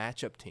they're a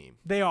matchup team.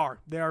 They are.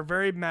 They are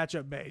very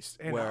matchup based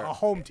and a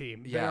home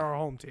team. They are a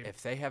home team.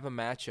 If they have a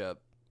matchup,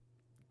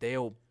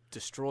 they'll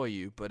destroy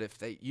you. But if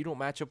you don't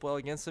match up well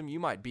against them, you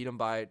might beat them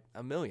by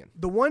 1,000,000.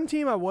 The one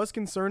team I was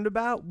concerned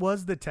about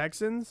was the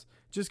Texans,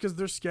 just because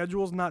their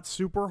schedule's not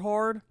super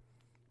hard.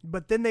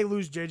 But then they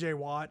lose J.J.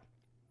 Watt.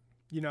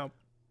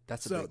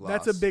 That's a big loss.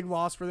 That's a big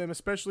loss for them,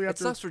 especially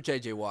after. It sucks for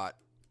J.J. Watt.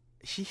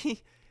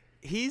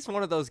 He's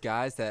one of those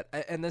guys that,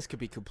 and this could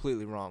be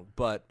completely wrong,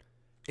 but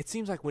it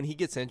seems like when he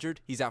gets injured,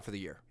 he's out for the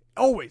year.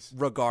 Always.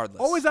 Regardless.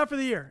 Always out for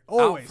the year.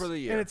 Always. Out for the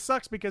year. And it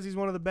sucks because he's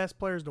one of the best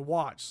players to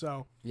watch.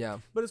 So yeah.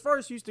 But as far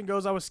as Houston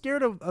goes, I was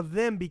scared of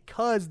them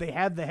because they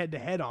have the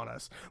head-to-head on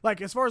us.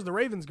 Like, as far as the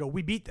Ravens go,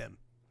 we beat them.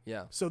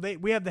 Yeah. So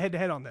we have the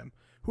head-to-head on them.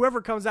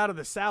 Whoever comes out of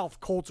the South,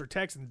 Colts or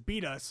Texans,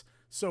 beat us.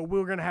 So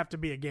we're going to have to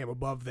be a game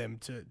above them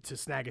to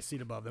snag a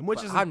seat above them.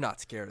 I'm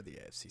not scared of the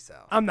AFC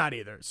South. I'm not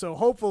either. So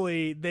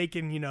hopefully they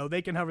can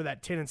hover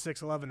that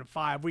 10-6,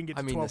 11-5. We can get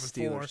to 12-4.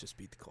 The Steelers just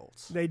beat the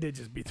Colts. They did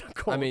just beat the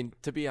Colts. I mean,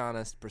 to be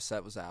honest,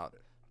 Brissett was out,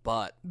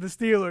 but the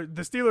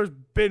Steelers'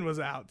 Ben was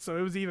out, so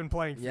it was even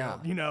playing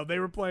field. Yeah. They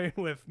were playing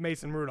with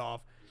Mason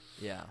Rudolph.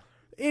 Yeah.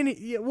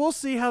 We'll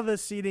see how the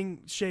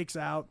seeding shakes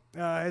out.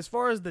 As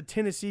far as the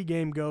Tennessee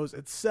game goes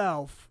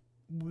itself,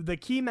 the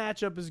key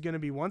matchup is going to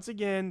be, once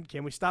again,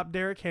 can we stop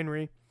Derrick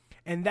Henry?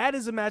 And that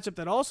is a matchup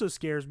that also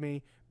scares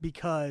me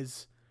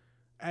because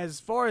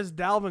as far as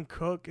Dalvin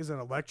Cook is an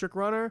electric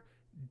runner,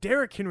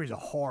 Derrick Henry's a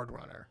hard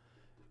runner.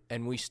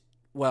 And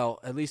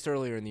at least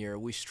earlier in the year,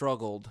 we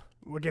struggled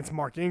against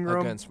Mark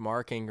Ingram. That's what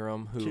he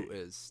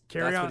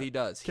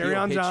does.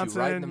 Kerryon Johnson,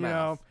 you right in the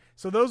mouth.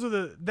 So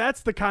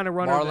that's the kind of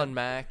runner. Marlon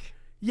Mack.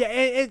 Yeah,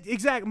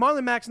 exactly.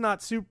 Marlon Mack's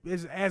not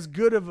is as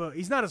good of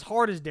he's not as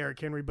hard as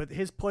Derrick Henry, but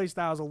his play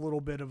style is a little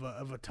bit of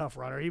a tough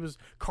runner.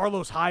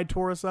 Carlos Hyde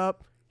tore us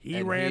up.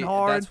 He ran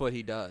hard. That's what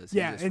he does.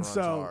 Yeah, he just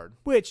runs hard.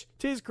 Which,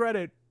 to his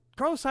credit,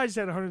 Carlos Hyde just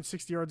had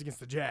 160 yards against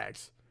the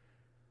Jags.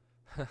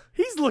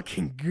 He's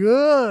looking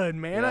good,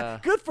 man. Yeah.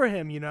 Good for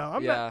him,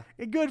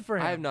 good for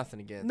him. I have nothing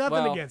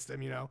against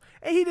him,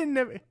 And he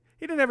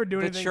didn't ever do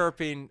anything. The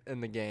chirping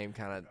in the game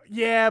kind of.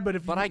 Yeah,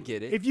 but I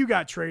get it. If you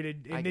got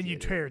traded and then you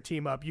tear a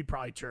team up, you'd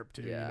probably chirp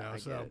too. Yeah, I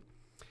get it.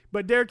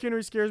 But Derrick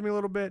Henry scares me a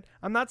little bit.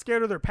 I'm not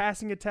scared of their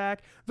passing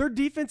attack. Their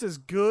defense is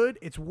good.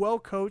 It's well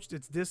coached.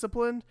 It's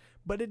disciplined.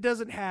 But it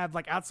doesn't have,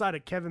 outside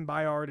of Kevin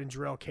Byard and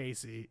Jarrell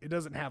Casey, it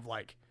doesn't have,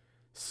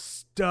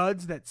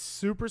 studs that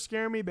super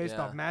scare me based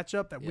off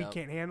matchup that we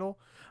can't handle.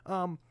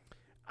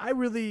 I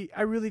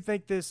really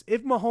think this,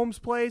 if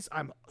Mahomes plays,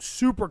 I'm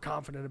super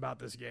confident about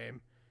this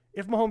game.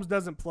 If Mahomes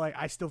doesn't play,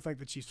 I still think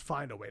the Chiefs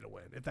find a way to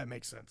win, if that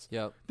makes sense.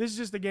 Yep. This is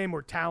just a game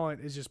where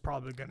talent is just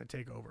probably going to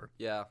take over.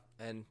 Yeah,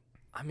 and,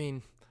 I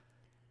mean,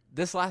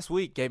 this last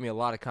week gave me a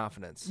lot of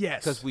confidence.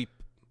 Yes. Because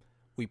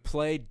we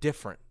played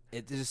different.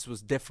 it just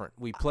was different.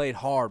 We played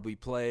hard. We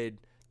played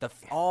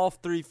all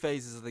 3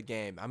 phases of the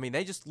game. I mean,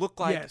 they just looked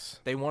like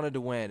they wanted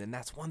to win, and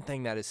that's one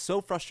thing that is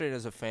so frustrating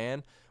as a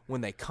fan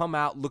when they come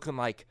out looking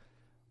like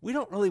we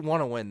don't really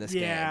want to win this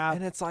game.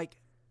 And it's like,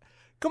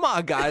 come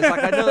on, guys.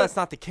 Like, I know that's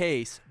not the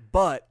case,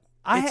 but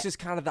it's just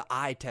kind of the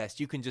eye test.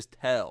 You can just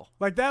tell.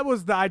 Like, that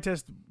was the eye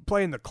test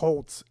playing the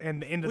Colts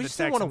and the end of the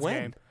Texans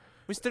game.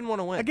 We just didn't want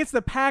to win. Against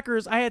the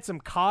Packers, I had some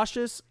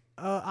cautious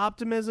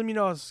optimism. You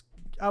know,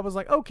 I was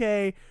like,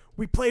 okay,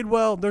 we played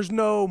well. There's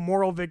no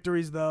moral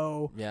victories,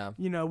 though. Yeah.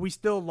 You know, we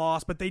still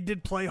lost, but they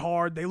did play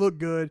hard. They looked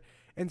good.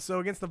 And so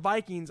against the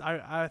Vikings,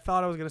 I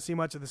thought I was going to see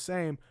much of the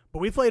same, but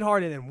we played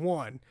hard and then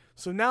won.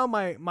 So now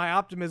my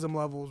optimism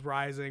level is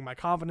rising. My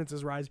confidence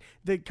is rising.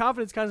 The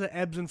confidence kind of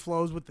ebbs and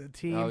flows with the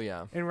team. Oh,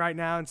 yeah. And right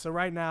now,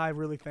 I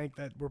really think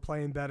that we're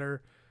playing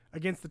better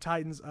against the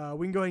Titans.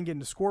 We can go ahead and get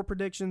into score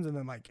predictions and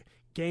then like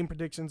game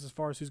predictions as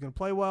far as who's going to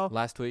play well.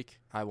 Last week,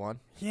 I won.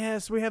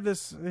 Yes, we have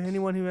this.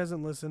 Anyone who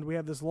hasn't listened, we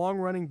have this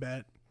long-running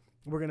bet.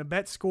 We're going to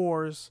bet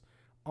scores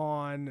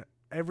on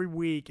every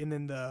week, and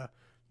then the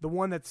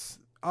one that's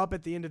up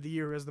at the end of the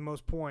year who has the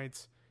most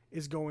points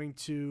is going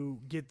to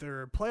get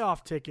their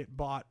playoff ticket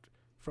bought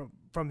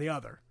from the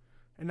other.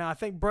 And now I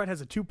think Brett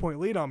has a 2-point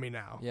lead on me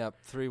now. Yep,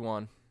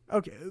 3-1.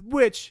 Okay,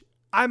 which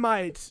I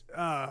might,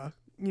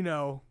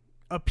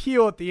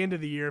 appeal at the end of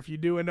the year if you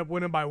do end up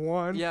winning by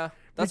 1. Yeah,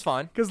 that's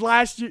fine. Because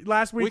last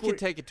week we could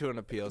take it to an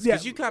appeal.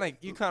 Because you kind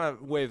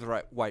of waved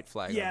the white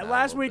flag. Yeah,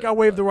 last week I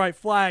waved the right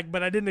flag,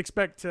 but I didn't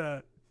expect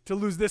to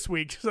lose this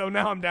week, so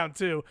now I'm down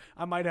 2.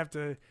 I might have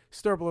to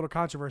stir up a little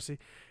controversy.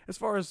 As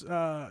far as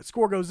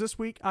score goes this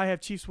week, I have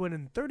Chiefs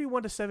winning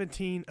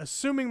 31-17,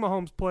 assuming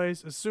Mahomes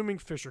plays, assuming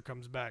Fisher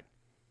comes back.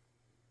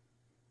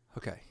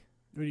 Okay.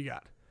 What do you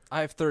got? I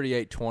have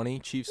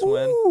 38-20, Chiefs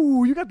win.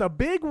 Ooh, you got the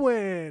big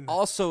win.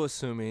 Also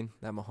assuming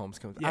that Mahomes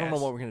comes back. Yes. I don't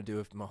know what we're going to do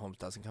if Mahomes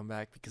doesn't come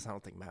back because I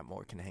don't think Matt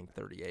Moore can hang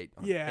 38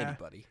 on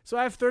anybody. So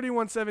I have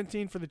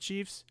 31-17 for the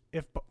Chiefs.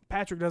 If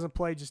Patrick doesn't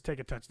play, just take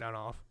a touchdown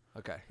off.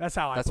 Okay. That's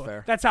how I That's play.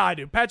 fair. That's how I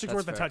do. Patrick's That's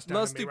worth fair. a touchdown. No,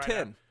 let's to me do right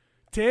 10. Now.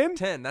 10?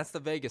 10. That's the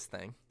Vegas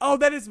thing. Oh,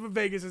 that is what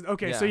Vegas is.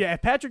 Okay, so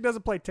if Patrick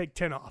doesn't play, take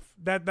 10 off.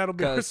 That'll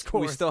be our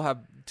score. We still have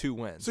 2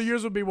 wins. So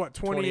yours would be what,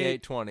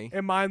 28-20,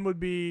 and mine would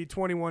be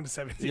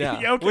 21-17.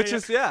 Yeah, okay, which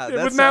is that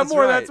with Matt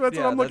Moore, right. that's what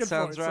I'm looking that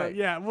sounds for. Right. So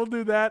yeah, we'll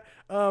do that.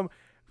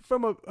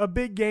 From a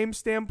big game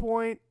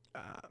standpoint,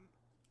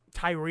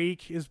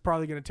 Tyreek is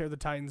probably going to tear the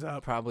Titans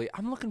up. Probably.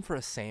 I'm looking for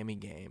a Sammy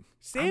game.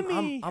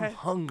 Sammy, I'm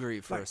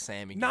hungry for a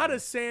Sammy game. Not a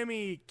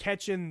Sammy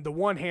catching the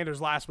one-handers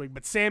last week,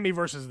 but Sammy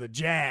versus the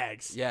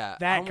Jags. Yeah,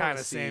 that kind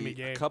of Sammy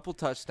game. A couple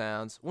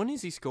touchdowns. When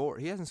has he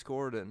scored? He hasn't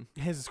scored in.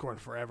 He hasn't scored in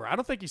forever. I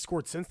don't think he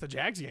scored since the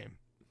Jags game.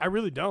 I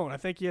really don't. I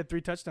think he had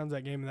 3 touchdowns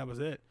that game, and that was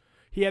it.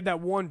 He had that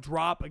one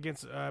drop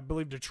against, I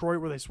believe,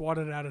 Detroit where they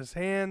swatted it out of his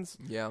hands.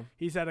 Yeah.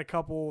 He's had a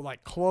couple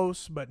like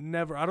close, but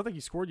never. I don't think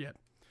he scored yet.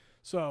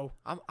 So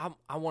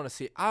I want to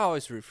see. I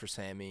always root for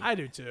Sammy. I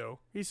do too.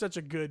 He's such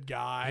a good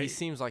guy. He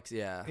seems like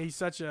He's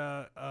such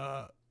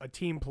a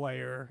team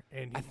player,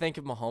 and I think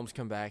if Mahomes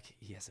come back,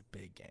 he has a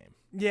big game.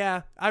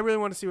 Yeah, I really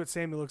want to see what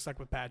Sammy looks like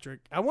with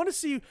Patrick. I want to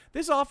see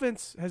this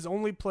offense has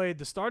only played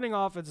the starting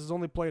offense has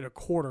only played a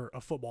quarter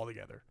of football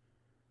together.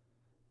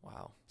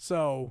 Wow.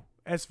 So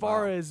as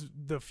far as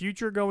the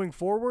future going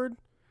forward.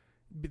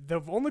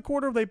 The only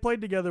quarter they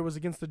played together was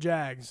against the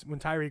Jags when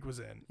Tyreek was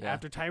in. Yeah.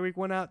 After Tyreek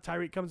went out,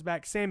 Tyreek comes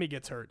back, Sammy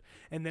gets hurt.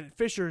 And then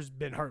Fisher's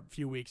been hurt a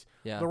few weeks.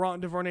 Yeah.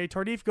 Laurent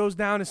Duvernay-Tardif goes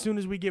down as soon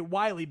as we get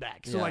Wiley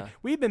back. So,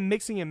 we've been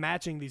mixing and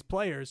matching these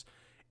players.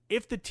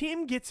 If the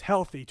team gets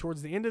healthy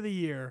towards the end of the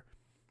year,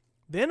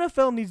 the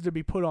NFL needs to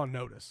be put on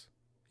notice.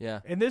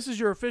 Yeah. And this is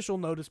your official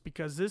notice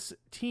because this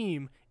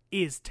team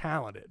is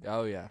talented.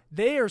 Oh, yeah.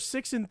 They are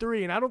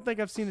 6-3, and I don't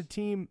think I've seen a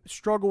team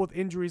struggle with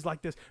injuries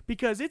like this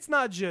because it's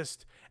not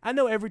just – I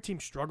know every team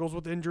struggles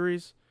with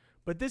injuries,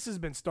 but this has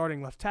been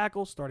starting left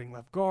tackle, starting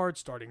left guard,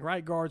 starting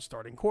right guard,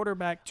 starting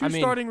quarterback,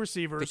 starting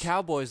receivers. The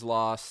Cowboys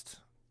lost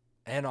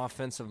an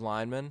offensive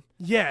lineman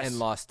and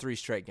lost 3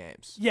 straight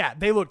games. Yeah,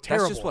 they look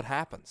terrible. That's just what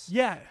happens.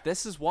 Yeah.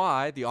 This is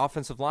why the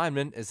offensive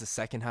lineman is the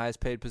second highest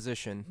paid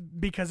position.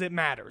 Because it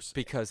matters.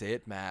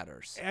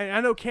 And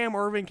I know Cam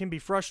Irving can be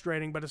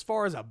frustrating, but as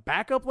far as a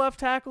backup left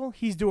tackle,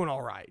 he's doing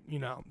all right.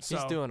 So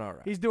he's doing all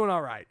right. He's doing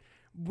all right.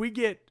 We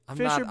get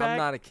Fisher back. I'm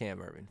not a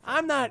Cam Irving fan.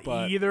 I'm not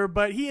either,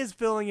 but he is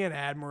filling in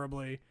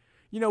admirably.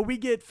 We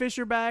get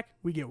Fisher back,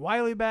 we get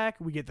Wiley back,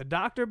 we get the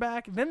doctor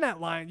back. Then that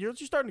line, you're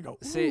starting to go,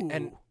 ooh. See,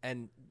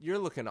 and you're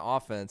looking at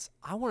offense.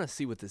 I want to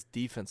see what this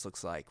defense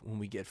looks like when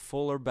we get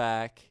Fuller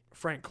back.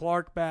 Frank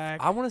Clark back.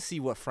 I want to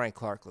see what Frank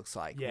Clark looks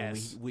like.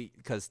 Yes.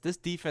 Because this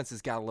defense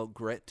has got a little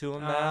grit to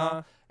him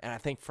now. And I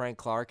think Frank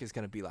Clark is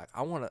going to be like,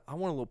 I want a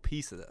little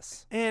piece of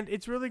this. And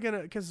it's really going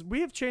to – because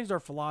we have changed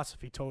our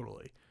philosophy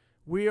totally.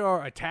 We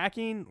are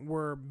attacking.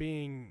 We're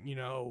being,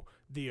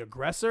 the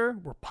aggressor.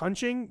 We're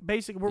punching.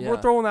 Basically,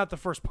 we're throwing out the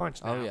first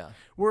punch now. Oh, yeah.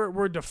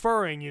 We're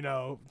deferring,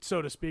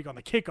 so to speak, on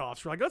the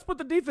kickoffs. We're like, let's put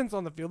the defense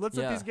on the field. Let's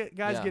let these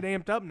guys get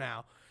amped up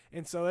now.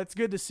 And so that's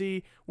good to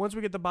see once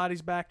we get the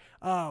bodies back.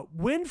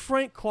 When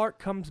Frank Clark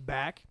comes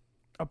back,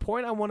 a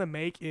point I want to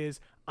make is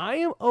I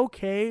am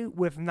okay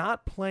with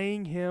not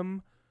playing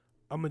him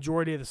a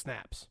majority of the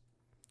snaps.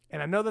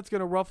 And I know that's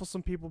going to ruffle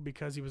some people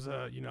because he was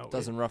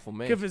doesn't ruffle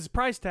me. Because of his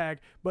price tag.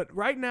 But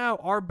right now,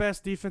 our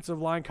best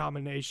defensive line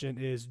combination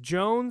is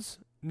Jones,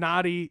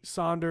 Nadi,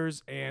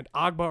 Saunders, and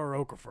Agba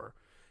or Okafor.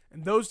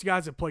 And those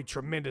guys have played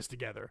tremendous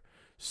together.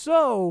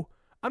 So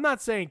I'm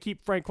not saying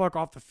keep Frank Clark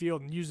off the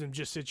field and use him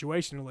just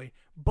situationally,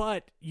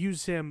 but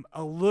use him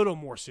a little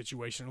more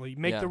situationally.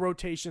 Make the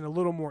rotation a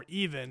little more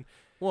even.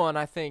 Well, and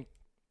I think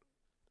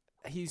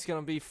he's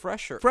going to be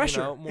fresher.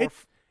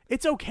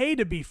 It's okay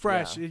to be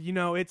fresh.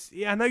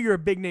 I know you're a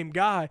big name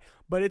guy,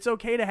 but it's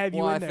okay to have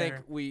you in there. I think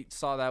we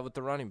saw that with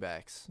the running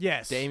backs.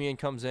 Yes. Damian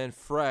comes in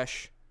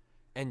fresh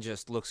and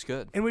just looks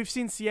good. And we've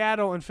seen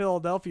Seattle and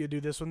Philadelphia do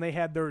this when they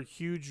had their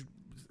huge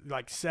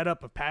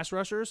setup of pass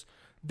rushers.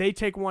 They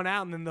take one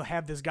out, and then they'll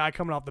have this guy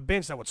coming off the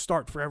bench that would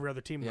start for every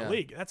other team in the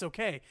league. That's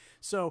okay.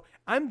 So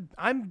I'm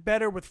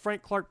better with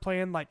Frank Clark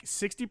playing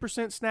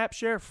 60% snap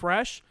share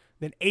fresh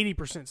than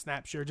 80%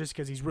 snap share just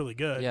because he's really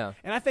good. Yeah.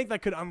 And I think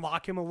that could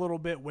unlock him a little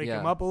bit, wake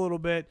him up a little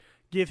bit,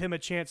 give him a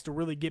chance to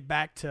really get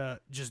back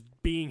to just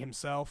being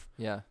himself.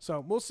 Yeah.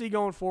 So we'll see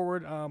going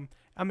forward.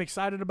 I'm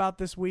excited about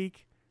this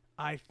week.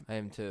 I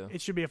am too.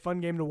 It should be a fun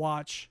game to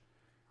watch.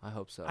 I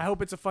hope so. I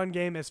hope it's a fun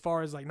game as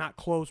far as not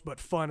close, but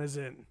fun as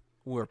in.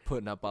 We're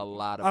putting up a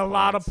lot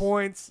of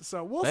points.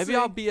 So we'll see. Maybe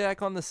I'll be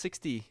back on the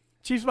 60.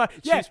 Chiefs by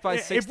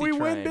 60 if we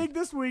train. Win big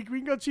this week, we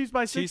can go Chiefs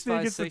by 60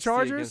 against the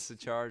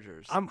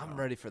Chargers. I'm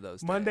ready for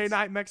those days. Monday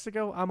night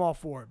Mexico, I'm all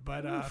for it.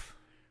 But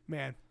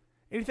man,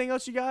 anything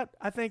else you got?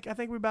 I think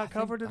we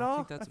covered it all.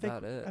 I think that's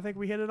about it. I think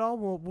we hit it all.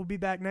 We'll be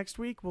back next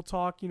week. We'll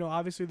talk,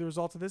 obviously the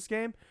results of this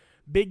game.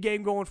 Big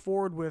game going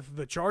forward with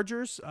the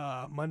Chargers,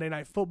 Monday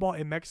Night Football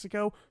in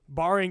Mexico,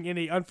 barring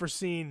any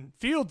unforeseen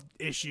field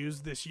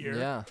issues this year.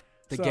 Yeah.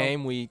 The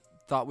game we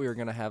thought we were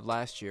going to have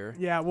last year.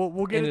 Yeah,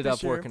 we'll get it this year. Ended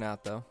up working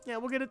out, though. Yeah,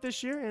 we'll get it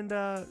this year. And,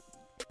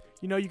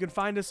 you can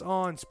find us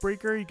on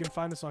Spreaker. You can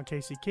find us on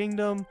KC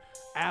Kingdom,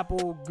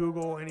 Apple,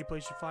 Google, any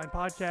place you find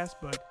podcasts.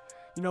 But,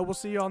 we'll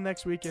see you all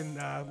next week, and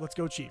let's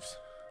go Chiefs.